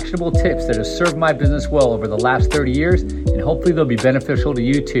over actionable tips that have served my business well over the last 30 years, and hopefully they'll be beneficial to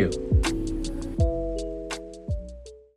you too.